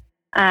swim.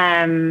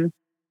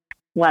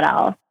 What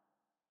else?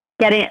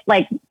 Getting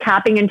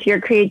tapping into your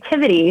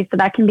creativity. So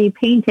that can be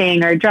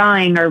painting or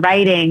drawing or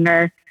writing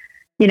or,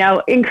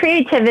 in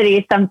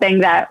creativity, something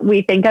that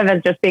we think of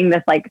as just being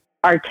this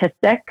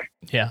artistic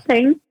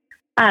thing.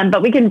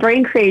 But we can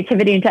bring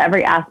creativity into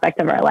every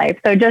aspect of our life.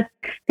 So just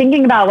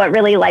thinking about what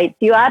really lights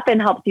you up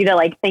and helps you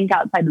to think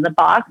outside of the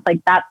box,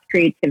 that's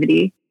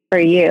creativity for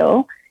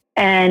you.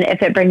 And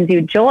if it brings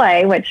you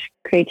joy, which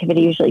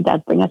creativity usually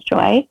does bring us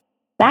joy,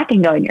 that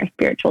can go in your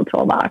spiritual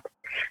toolbox.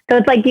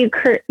 So it's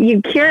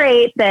you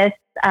curate this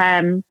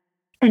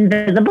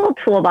invisible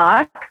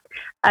toolbox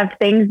of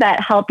things that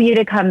help you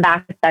to come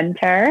back to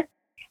center.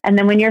 And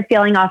then when you're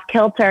feeling off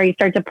kilter, you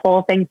start to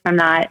pull things from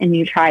that and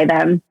you try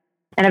them.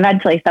 And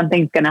eventually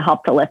something's going to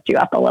help to lift you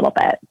up a little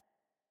bit.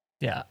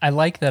 Yeah, I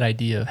like that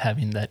idea of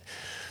having the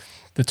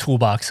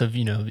toolbox of,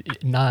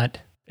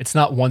 it's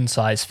not one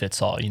size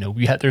fits all.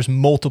 There's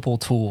multiple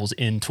tools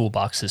in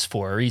toolboxes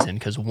for a reason,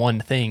 because one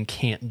thing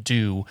can't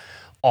do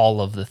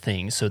all of the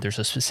things. So there's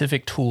a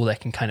specific tool that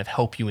can kind of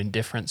help you in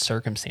different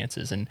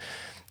circumstances. And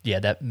yeah,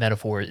 that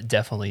metaphor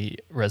definitely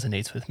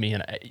resonates with me.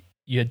 And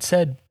you had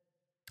said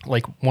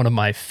one of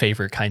my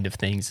favorite kind of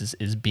things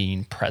is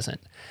being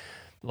present.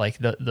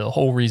 The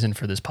whole reason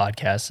for this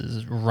podcast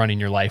is running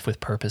your life with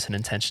purpose and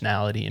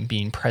intentionality and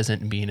being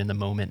present and being in the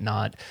moment,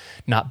 not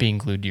being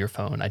glued to your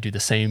phone. I do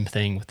the same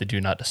thing with the Do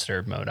Not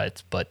Disturb mode.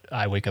 But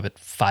I wake up at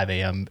 5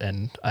 a.m.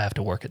 and I have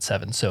to work at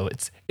 7. So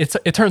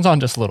it turns on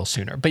just a little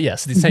sooner. But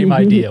yes, the same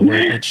idea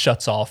where it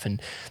shuts off and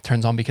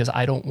turns on because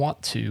I don't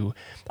want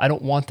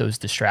those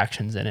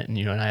distractions in it. And,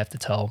 and I have to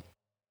tell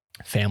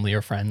family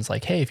or friends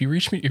hey, if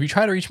you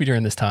try to reach me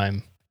during this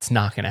time, it's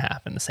not going to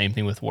happen. The same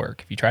thing with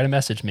work. If you try to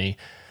message me,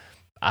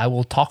 I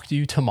will talk to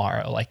you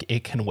tomorrow. Like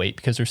it can wait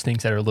because there's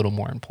things that are a little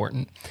more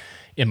important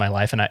in my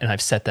life. And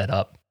I've set that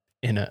up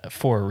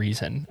for a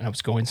reason. And I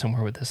was going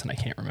somewhere with this and I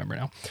can't remember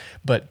now,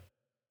 but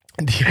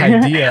the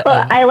idea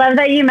well, I love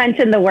that you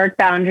mentioned the work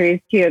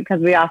boundaries too, because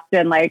we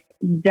often like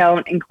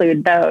don't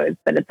include those,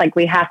 but it's like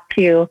we have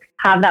to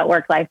have that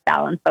work-life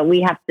balance, but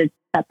we have to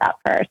set that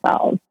for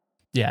ourselves.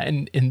 Yeah.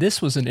 And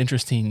this was an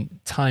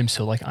interesting time.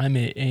 So like I'm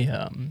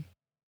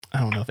I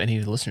don't know if any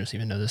of the listeners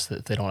even know this,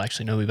 that they don't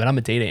actually know me, but I'm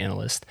a data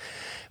analyst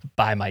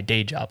by my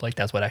day job. Like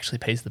that's what actually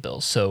pays the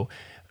bills. So,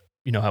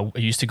 you know, I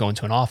used to go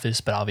into an office,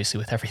 but obviously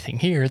with everything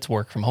here, it's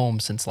work from home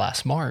since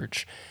last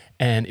March.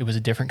 And it was a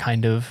different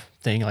kind of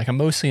thing. Like I'm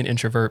mostly an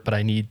introvert, but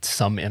I need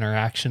some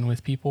interaction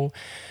with people.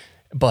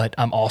 But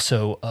I'm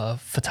also a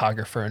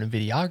photographer and a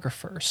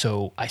videographer.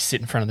 So I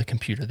sit in front of the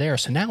computer there.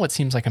 So now it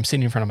seems like I'm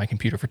sitting in front of my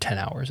computer for 10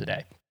 hours a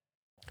day.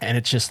 And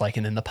it's just like,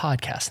 and then the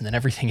podcast and then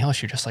everything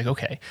else, you're just like,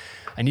 okay,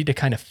 I need to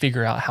kind of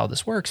figure out how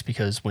this works,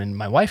 because when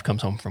my wife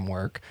comes home from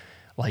work,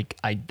 like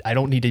I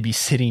don't need to be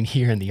sitting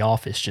here in the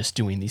office just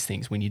doing these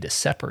things. We need to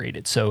separate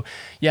it. So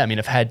yeah, I mean,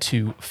 I've had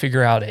to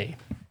figure out a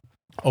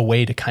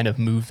way to kind of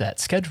move that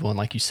schedule. And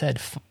like you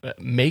said,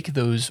 make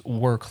those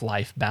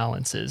work-life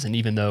balances. And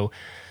even though,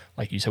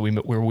 like you said,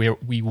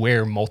 we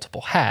wear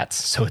multiple hats,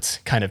 so it's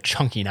kind of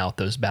chunking out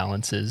those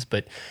balances,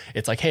 but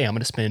it's like, hey, I'm going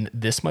to spend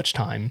this much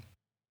time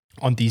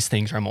on these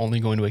things, or I'm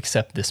only going to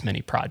accept this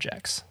many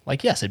projects.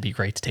 Like, yes, it'd be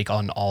great to take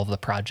on all of the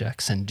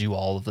projects and do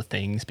all of the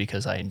things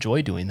because I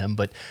enjoy doing them,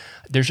 but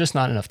there's just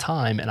not enough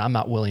time, and I'm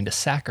not willing to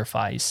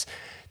sacrifice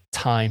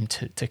time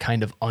to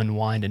kind of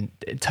unwind and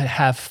to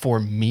have for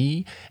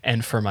me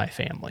and for my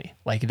family.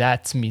 Like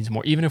that means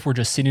more. Even if we're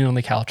just sitting on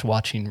the couch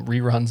watching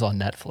reruns on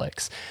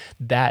Netflix,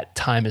 that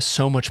time is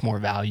so much more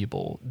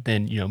valuable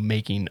than, you know,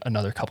 making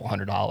another couple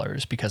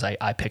 $100 because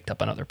I picked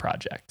up another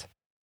project.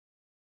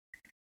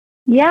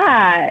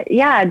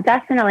 Yeah,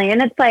 definitely.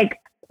 And it's like,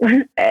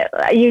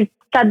 you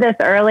said this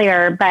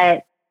earlier,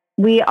 but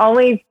we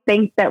always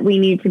think that we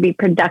need to be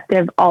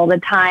productive all the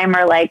time,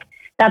 or like,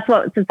 that's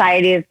what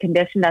society has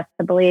conditioned us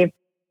to believe.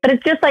 But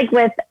it's just like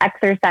with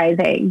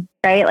exercising,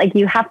 right? Like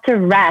you have to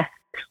rest.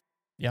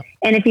 Yep.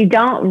 And if you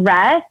don't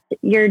rest,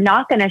 you're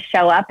not going to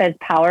show up as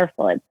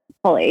powerful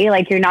fully.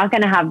 Like you're not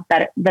going to have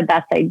the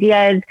best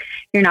ideas.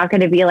 You're not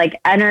going to be like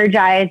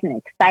energized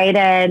and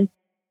excited.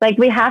 Like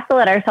we have to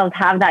let ourselves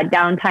have that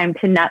downtime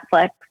to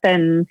Netflix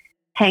and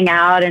hang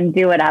out and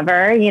do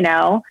whatever, you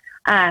know?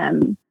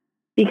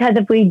 Because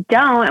if we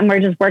don't, and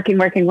we're just working,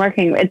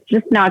 it's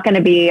just not going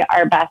to be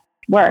our best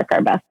work,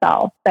 our best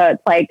self. So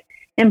it's like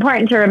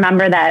important to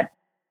remember that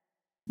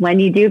when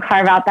you do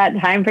carve out that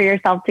time for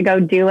yourself to go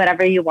do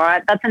whatever you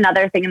want, that's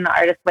another thing in the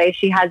Artist Way.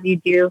 She has you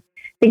do, I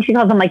think she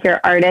calls them like your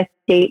artist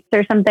dates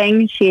or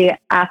something. She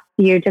asks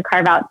you to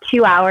carve out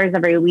 2 hours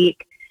every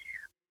week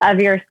of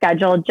your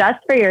schedule just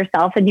for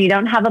yourself, and you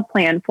don't have a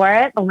plan for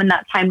it. But when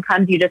that time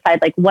comes, you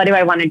decide like, what do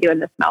I want to do in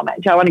this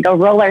moment? Do I want to go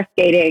roller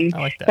skating? I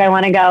like that. Do I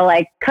want to go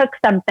like cook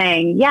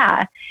something?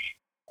 Yeah.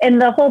 And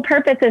the whole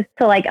purpose is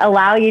to like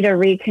allow you to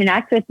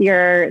reconnect with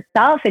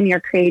yourself and your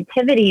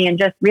creativity, and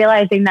just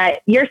realizing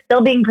that you're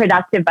still being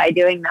productive by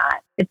doing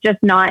that. It's just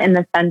not in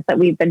the sense that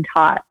we've been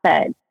taught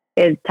that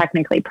is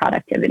technically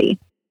productivity.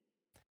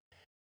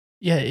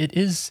 Yeah, it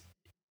is.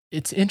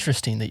 It's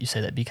interesting that you say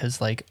that,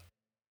 because like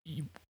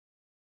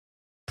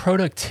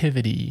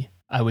productivity,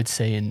 I would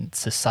say in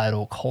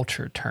societal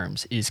culture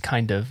terms, is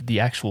kind of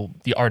the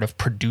art of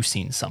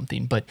producing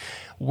something. But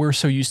we're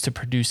so used to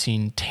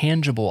producing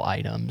tangible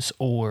items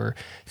or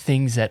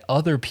things that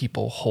other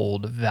people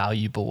hold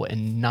valuable,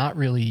 and not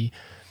really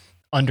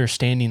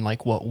understanding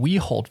like what we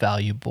hold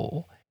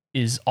valuable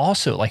is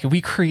also like, if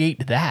we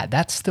create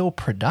that's still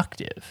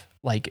productive.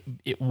 Like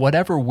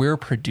whatever we're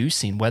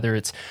producing, whether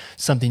it's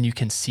something you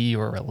can see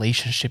or a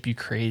relationship you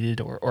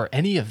created or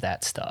any of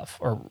that stuff,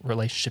 or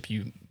relationship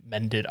you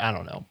mended, I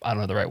don't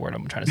know the right word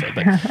I'm trying to say,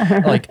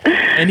 but like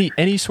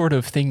any sort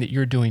of thing that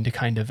you're doing to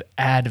kind of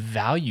add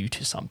value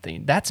to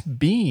something, that's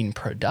being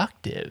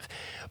productive.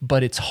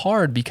 But it's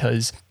hard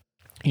because,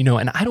 you know,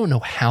 and I don't know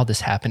how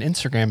this happened.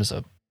 Instagram is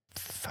a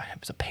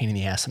pain in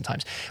the ass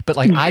sometimes, but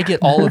like I get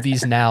all of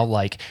these now,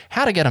 like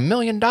how to get $1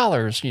 million,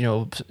 you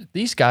know,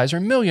 these guys are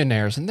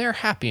millionaires and they're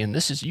happy, and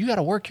this is, you got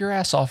to work your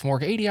ass off and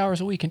work 80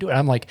 hours a week and do it.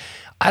 I'm like,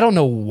 I don't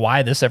know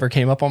why this ever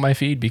came up on my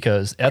feed,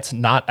 because that's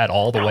not at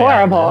all the way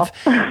horrible.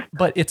 I live.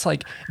 But it's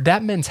like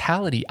that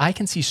mentality, I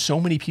can see so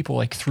many people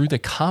like through the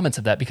comments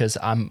of that, because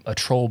I'm a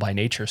troll by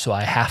nature, so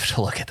I have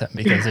to look at them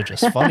because they're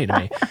just funny to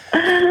me.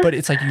 But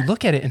it's like, you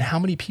look at it and how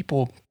many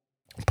people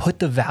put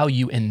the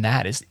value in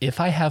that is,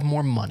 if I have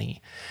more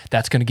money,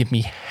 that's going to give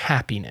me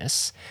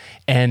happiness.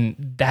 And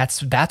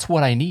that's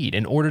what I need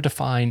in order to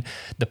find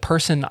the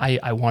person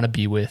I want to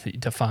be with,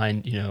 to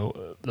find, you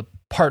know, the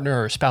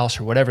partner or spouse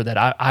or whatever that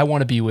I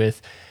want to be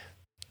with.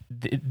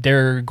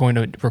 They're going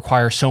to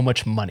require so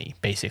much money.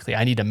 Basically,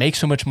 I need to make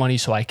so much money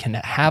so I can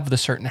have the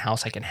certain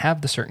house, I can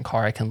have the certain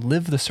car, I can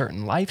live the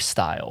certain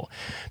lifestyle,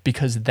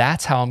 because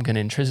that's how I'm going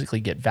to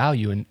intrinsically get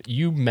value. And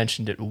you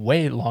mentioned it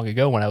way long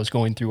ago when I was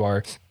going through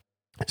our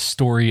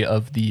story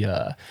of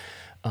the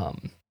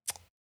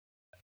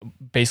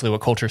basically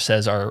what culture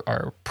says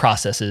are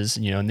processes,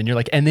 and then you're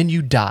like, and then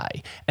you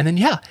die. And then,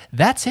 yeah,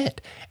 that's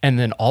it. And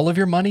then all of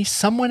your money,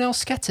 someone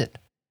else gets it.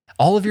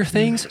 All of your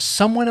things,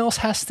 someone else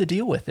has to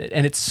deal with it.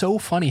 And it's so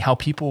funny how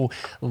people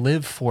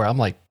live for, I'm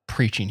like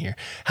preaching here,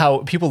 how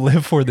people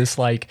live for this,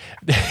 like,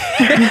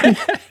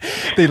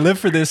 they live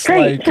for this,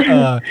 like,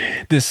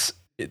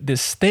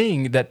 this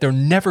thing that they're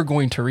never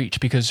going to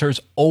reach, because there's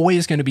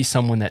always going to be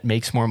someone that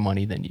makes more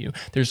money than you.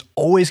 There's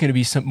always going to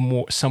be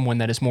someone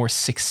that is more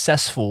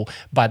successful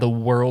by the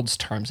world's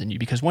terms than you,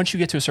 because once you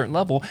get to a certain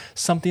level,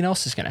 something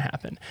else is going to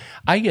happen.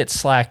 I get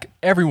slack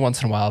every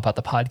once in a while about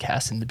the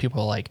podcast, and the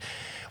people are like,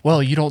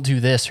 well, you don't do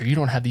this, or you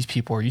don't have these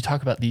people, or you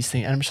talk about these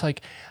things. And I'm just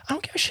like, I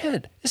don't give a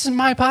shit. This is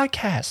my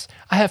podcast.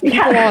 I have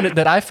people on it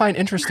that I find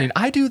interesting.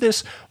 I do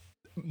this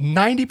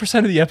 90%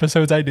 of the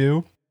episodes I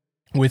do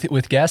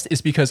with guests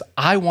is because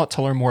I want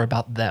to learn more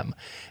about them.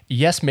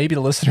 Yes, maybe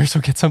the listeners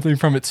will get something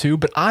from it too,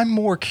 but I'm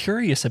more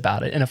curious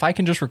about it. And if I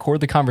can just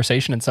record the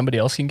conversation and somebody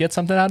else can get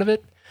something out of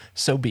it,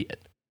 so be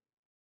it.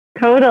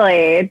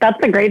 Totally. That's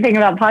the great thing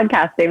about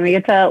podcasting. We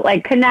get to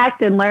like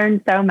connect and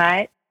learn so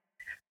much.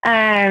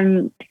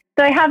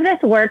 So I have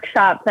this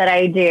workshop that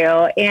I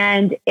do,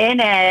 and in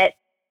it,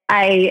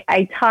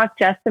 I talk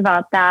just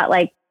about that.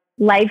 Like,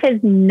 life is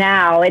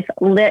now.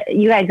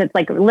 You guys, it's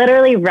like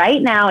literally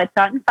right now. It's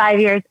not in 5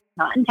 years.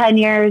 Not in 10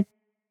 years,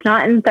 it's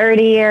not in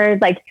 30 years.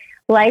 Like,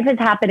 life is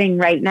happening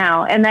right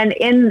now. And then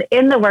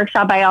in the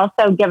workshop, I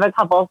also give a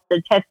couple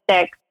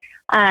statistics.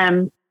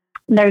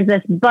 There's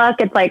this book,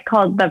 it's like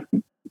called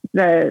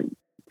the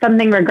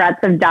Something Regrets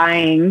of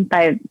Dying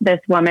by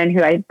this woman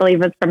who I believe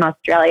was from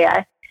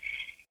Australia.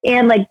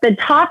 And like the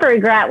top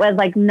regret was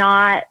like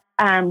not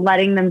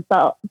letting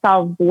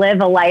themselves live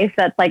a life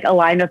that's like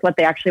aligned with what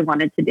they actually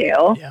wanted to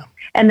do. Yeah.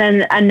 And then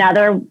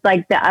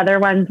the other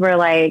ones were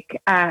like,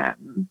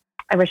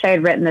 I wish I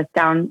had written this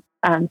down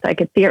so I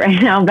could see it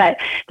right now. But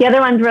the other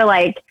ones were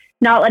like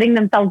not letting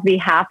themselves be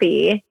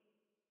happy.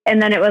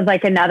 And then it was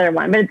like another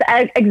one. But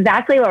it's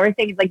exactly what we're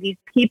saying. It's like these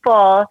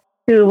people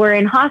who were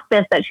in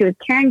hospice that she was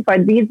caring for,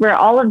 these were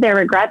all of their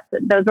regrets.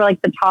 Those were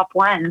like the top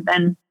ones.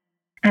 And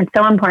it's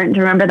so important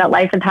to remember that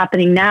life is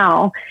happening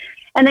now.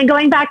 And then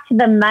going back to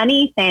the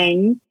money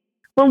thing,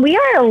 when we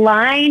are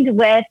aligned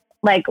with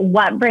like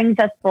what brings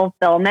us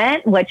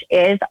fulfillment, which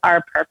is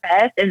our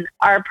purpose, and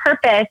our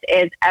purpose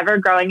is ever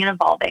growing and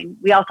evolving.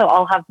 We also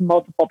all have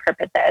multiple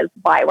purposes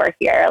why we're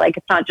here. Like,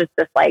 it's not just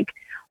this like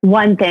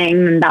one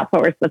thing and that's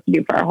what we're supposed to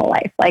do for our whole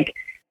life. Like,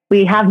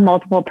 we have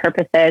multiple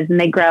purposes and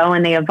they grow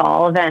and they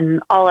evolve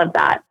and all of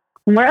that.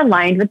 When we're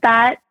aligned with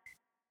that,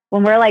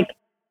 when we're like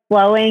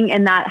flowing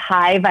in that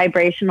high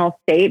vibrational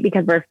state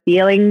because we're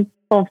feeling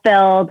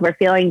fulfilled, we're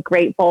feeling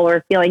grateful,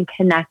 we're feeling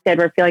connected,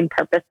 we're feeling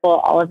purposeful,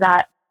 all of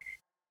that,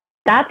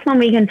 that's when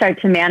we can start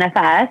to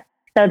manifest.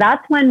 So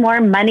that's when more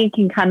money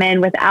can come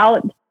in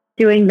without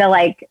doing the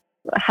like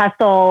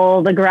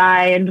hustle, the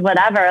grind,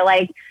 whatever.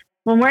 Like,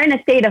 when we're in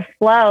a state of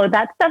flow,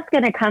 that stuff's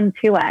going to come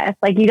to us.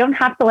 Like, you don't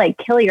have to like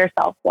kill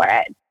yourself for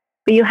it,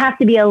 but you have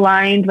to be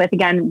aligned with,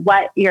 again,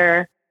 what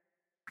your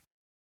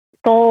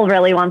soul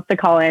really wants to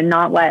call in,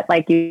 not what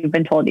like you've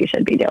been told you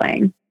should be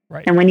doing.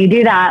 Right. And when you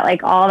do that,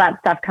 like all that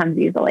stuff comes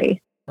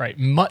easily. Right.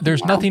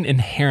 There's nothing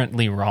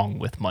inherently wrong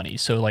with money.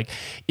 So like,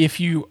 if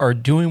you are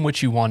doing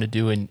what you want to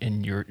do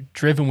and you're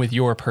driven with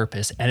your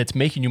purpose and it's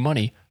making you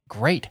money,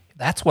 great.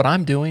 That's what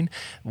I'm doing.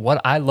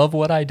 I love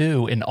what I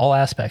do in all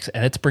aspects,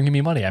 and it's bringing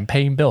me money. I'm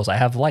paying bills. I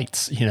have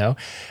lights,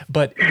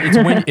 but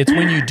it's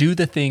when you do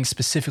the thing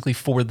specifically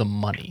for the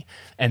money.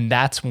 And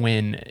that's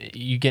when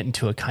you get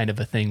into a kind of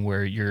a thing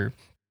where you're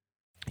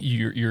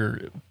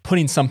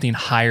putting something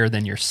higher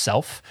than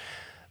yourself.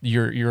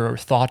 Your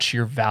thoughts,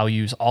 your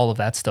values, all of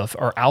that stuff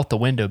are out the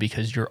window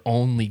because your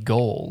only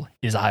goal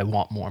is I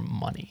want more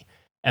money.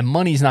 And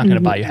money's not going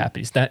to buy you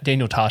happiness.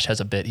 Daniel Tosh has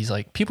a bit. He's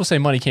like, people say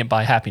money can't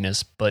buy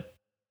happiness, but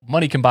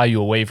money can buy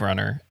you a Wave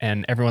Runner,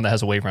 and everyone that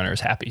has a Wave Runner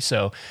is happy.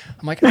 So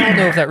I'm like, I don't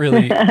know if that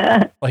really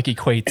like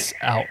equates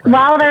out. Right?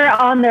 While they're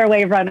on their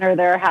Wave Runner,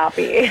 they're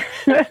happy.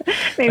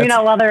 Maybe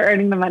not while they're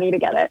earning the money to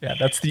get it. Yeah,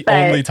 that's the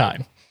only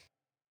time.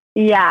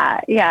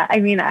 Yeah. I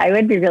mean, I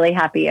would be really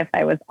happy if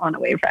I was on a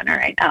Wave Runner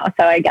right now.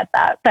 So I get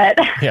that. But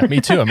yeah,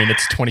 me too. I mean,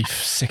 it's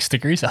 26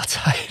 degrees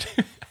outside.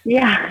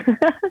 Yeah.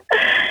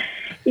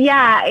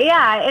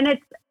 Yeah. And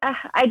it's,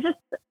 I just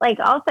like,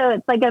 also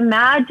it's like,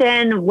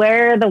 imagine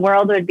where the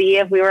world would be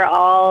if we were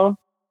all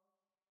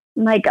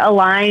like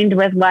aligned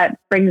with what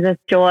brings us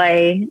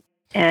joy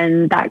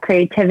and that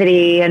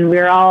creativity, and we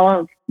were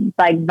all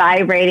like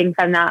vibrating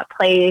from that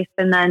place.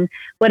 And then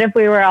what if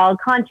we were all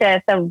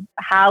conscious of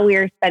how we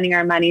were spending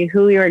our money,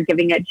 who we were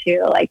giving it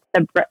to, like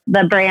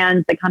the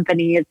brands, the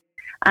companies.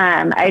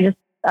 I just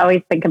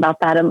always think about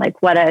that and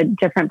like what a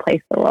different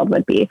place the world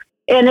would be.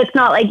 And it's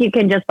not like you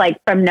can just like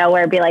from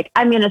nowhere be like,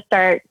 I'm going to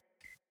start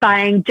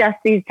buying just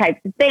these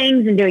types of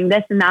things and doing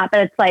this and that.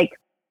 But it's like,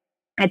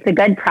 it's a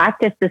good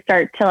practice to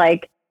start to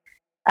like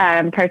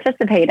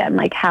participate in,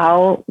 like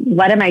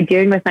what am I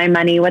doing with my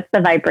money? What's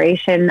the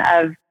vibration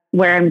of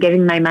where I'm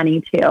giving my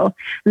money to. And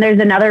there's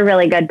another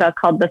really good book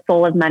called The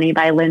Soul of Money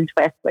by Lynn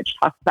Twist, which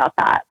talks about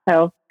that.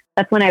 So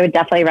that's one I would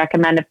definitely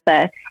recommend if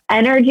the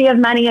energy of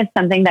money is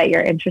something that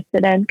you're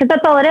interested in, because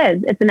that's all it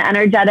is. It's an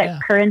energetic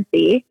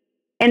currency,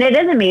 and it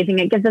is amazing.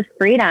 It gives us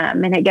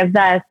freedom, and it gives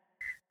us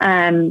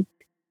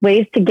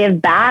ways to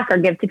give back or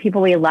give to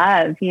people we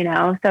love, you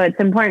know? So it's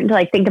important to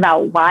like think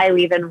about why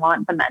we even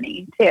want the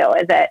money too.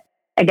 Is it,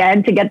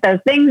 again, to get those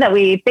things that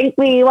we think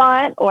we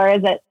want, or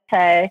is it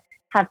to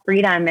have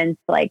freedom and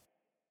to like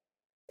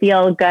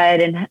feel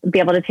good and be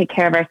able to take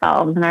care of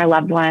ourselves and our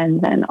loved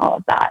ones and all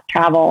of that?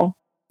 Travel.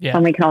 Yeah.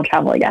 When we can all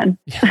travel again.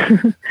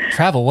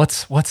 Travel.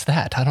 What's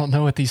that? I don't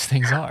know what these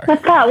things are.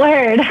 What's that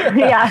word?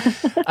 Yeah.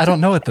 I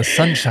don't know what the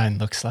sunshine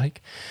looks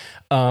like.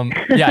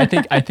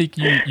 I think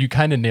you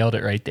kind of nailed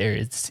it right there.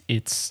 It's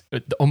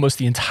almost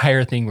the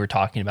entire thing we're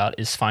talking about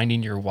is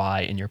finding your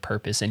why and your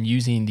purpose, and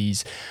using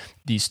these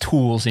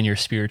tools in your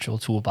spiritual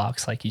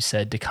toolbox, like you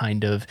said, to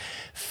kind of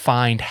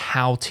find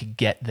how to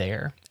get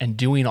there, and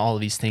doing all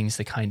of these things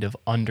to kind of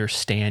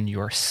understand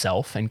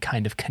yourself and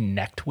kind of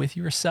connect with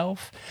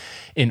yourself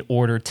in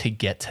order to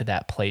get to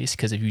that place.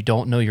 Because if you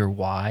don't know your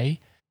why,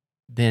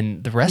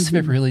 then the rest of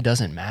it really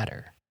doesn't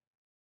matter.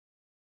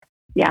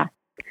 Yeah.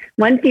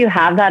 Once you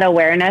have that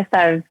awareness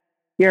of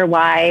your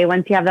why,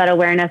 once you have that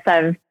awareness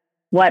of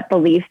what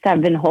beliefs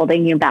have been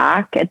holding you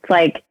back, it's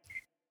like,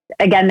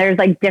 again, there's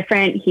like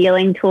different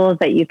healing tools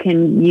that you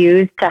can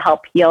use to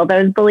help heal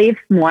those beliefs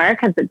more,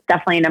 because it's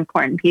definitely an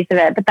important piece of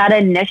it. But that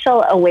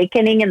initial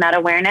awakening and that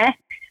awareness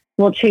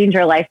will change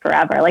your life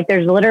forever. Like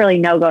there's literally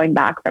no going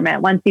back from it.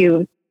 Once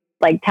you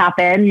like tap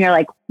in, you're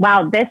like,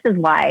 wow, this is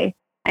why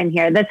I'm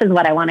here. This is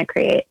what I want to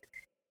create.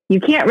 You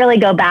can't really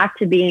go back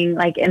to being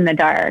like in the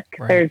dark.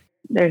 Right.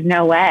 There's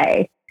no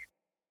way.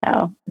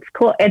 So it's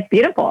cool. It's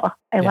beautiful.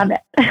 I love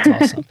it. That's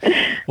awesome.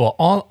 Well,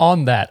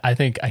 on that, I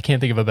can't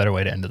think of a better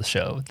way to end the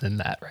show than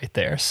that right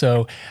there.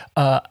 So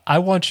I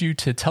want you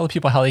to tell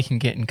people how they can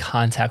get in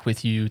contact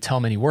with you, tell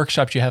them any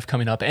workshops you have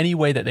coming up, any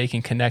way that they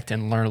can connect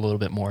and learn a little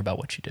bit more about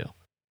what you do.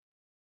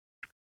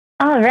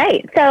 All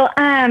right. So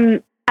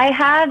I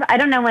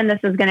don't know when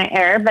this is going to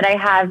air, but I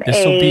have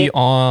This will be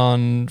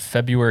on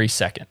February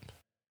 2nd.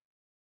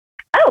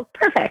 Oh,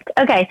 perfect.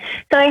 Okay.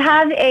 So I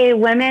have a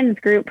women's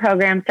group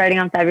program starting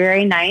on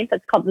February 9th.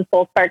 It's called the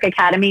Soul Spark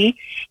Academy.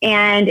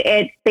 And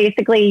it's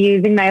basically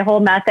using my whole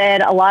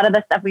method, a lot of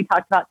the stuff we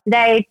talked about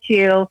today,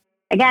 to,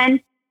 again,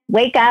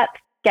 wake up,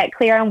 get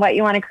clear on what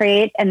you want to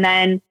create. And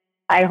then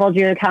I hold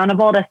you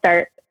accountable to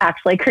start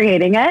actually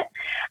creating it.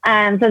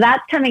 So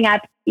that's coming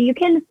up. You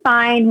can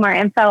find more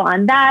info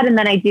on that. And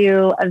then I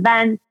do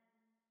events.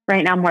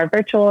 Right now, more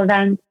virtual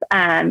events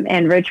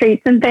and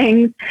retreats and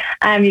things.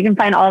 You can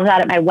find all of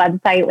that at my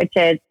website, which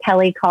is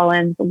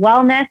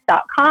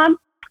kellycollinswellness.com.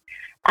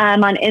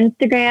 On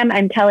Instagram,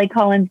 I'm Kelly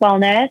Collins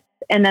Wellness.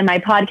 And then my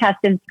podcast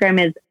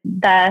Instagram is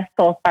The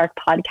Soul Spark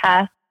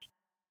Podcast.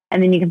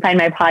 And then you can find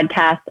my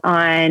podcast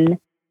on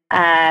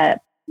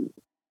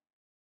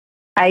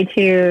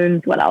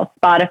iTunes, what else?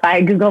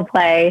 Spotify, Google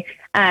Play.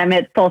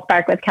 It's Soul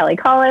Spark with Kelly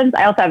Collins.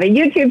 I also have a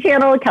YouTube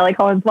channel, Kelly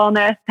Collins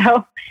Wellness.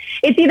 So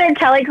it's either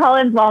Kelly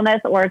Collins Wellness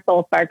or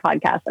Soul Spark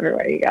Podcast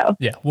everywhere you go.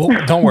 Yeah. Well,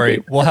 don't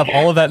worry. We'll have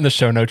all of that in the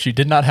show notes. You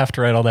did not have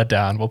to write all that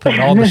down. We'll put it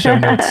all in the show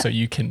notes so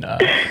you can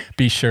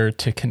be sure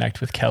to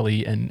connect with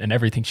Kelly and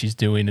everything she's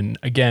doing. And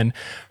again,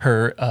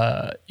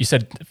 her, you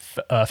said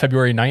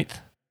February 9th?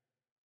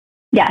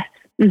 Yes.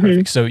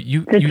 Perfect. So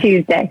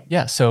Tuesday.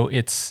 Yeah. So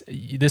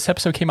this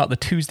episode came out the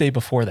Tuesday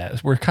before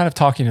that. We're kind of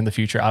talking in the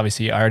future.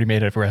 Obviously, I already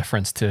made a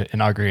reference to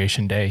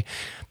Inauguration Day.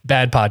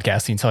 Bad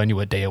podcasting, telling you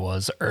what day it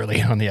was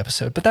early on the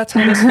episode, but that's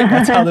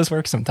how this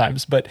works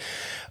sometimes. But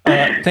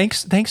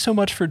thanks so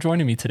much for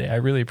joining me today. I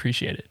really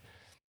appreciate it.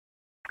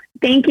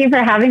 Thank you for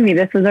having me.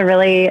 This was a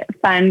really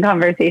fun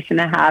conversation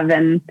to have,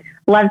 and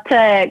love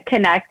to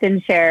connect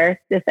and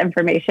share this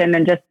information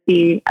and just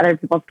see other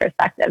people's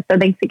perspectives. So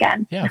thanks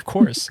again. Yeah, of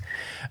course.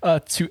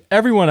 To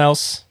everyone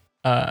else,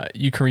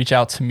 you can reach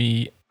out to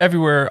me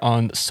everywhere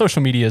on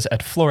social medias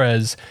at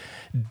Flores.run.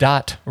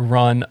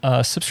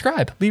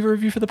 Subscribe, leave a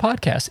review for the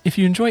podcast. If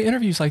you enjoy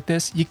interviews like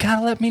this, you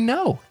gotta let me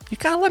know. You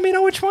gotta let me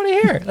know what you want to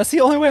hear. That's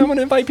the only way I'm going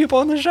to invite people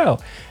on the show.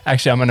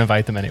 Actually, I'm going to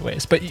invite them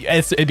anyways, but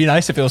it'd be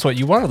nice if it was what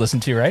you want to listen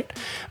to, right?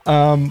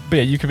 But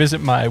yeah, you can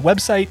visit my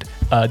website,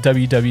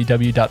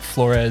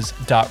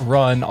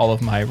 www.flores.run, all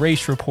of my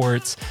race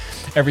reports,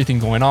 everything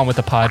going on with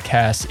the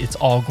podcast. It's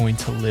all going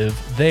to live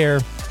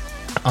there.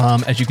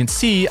 As you can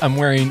see, I'm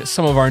wearing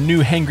some of our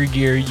new Hangry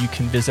gear. You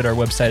can visit our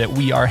website at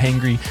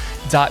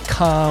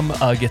wearehangry.com,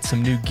 get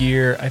some new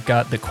gear. I've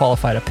got the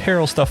qualified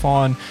apparel stuff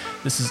on.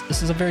 This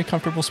is a very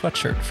comfortable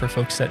sweatshirt for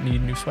folks that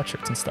need new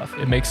sweatshirts and stuff.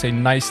 It makes a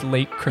nice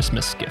late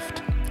Christmas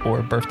gift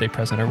or birthday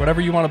present or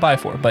whatever you want to buy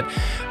for. But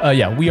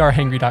yeah,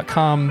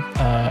 wearehangry.com.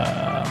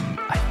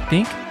 I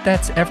think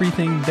that's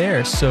everything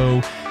there.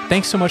 So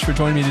thanks so much for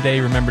joining me today.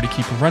 Remember to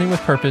keep running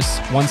with purpose,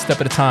 one step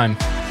at a time.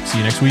 See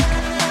you next week.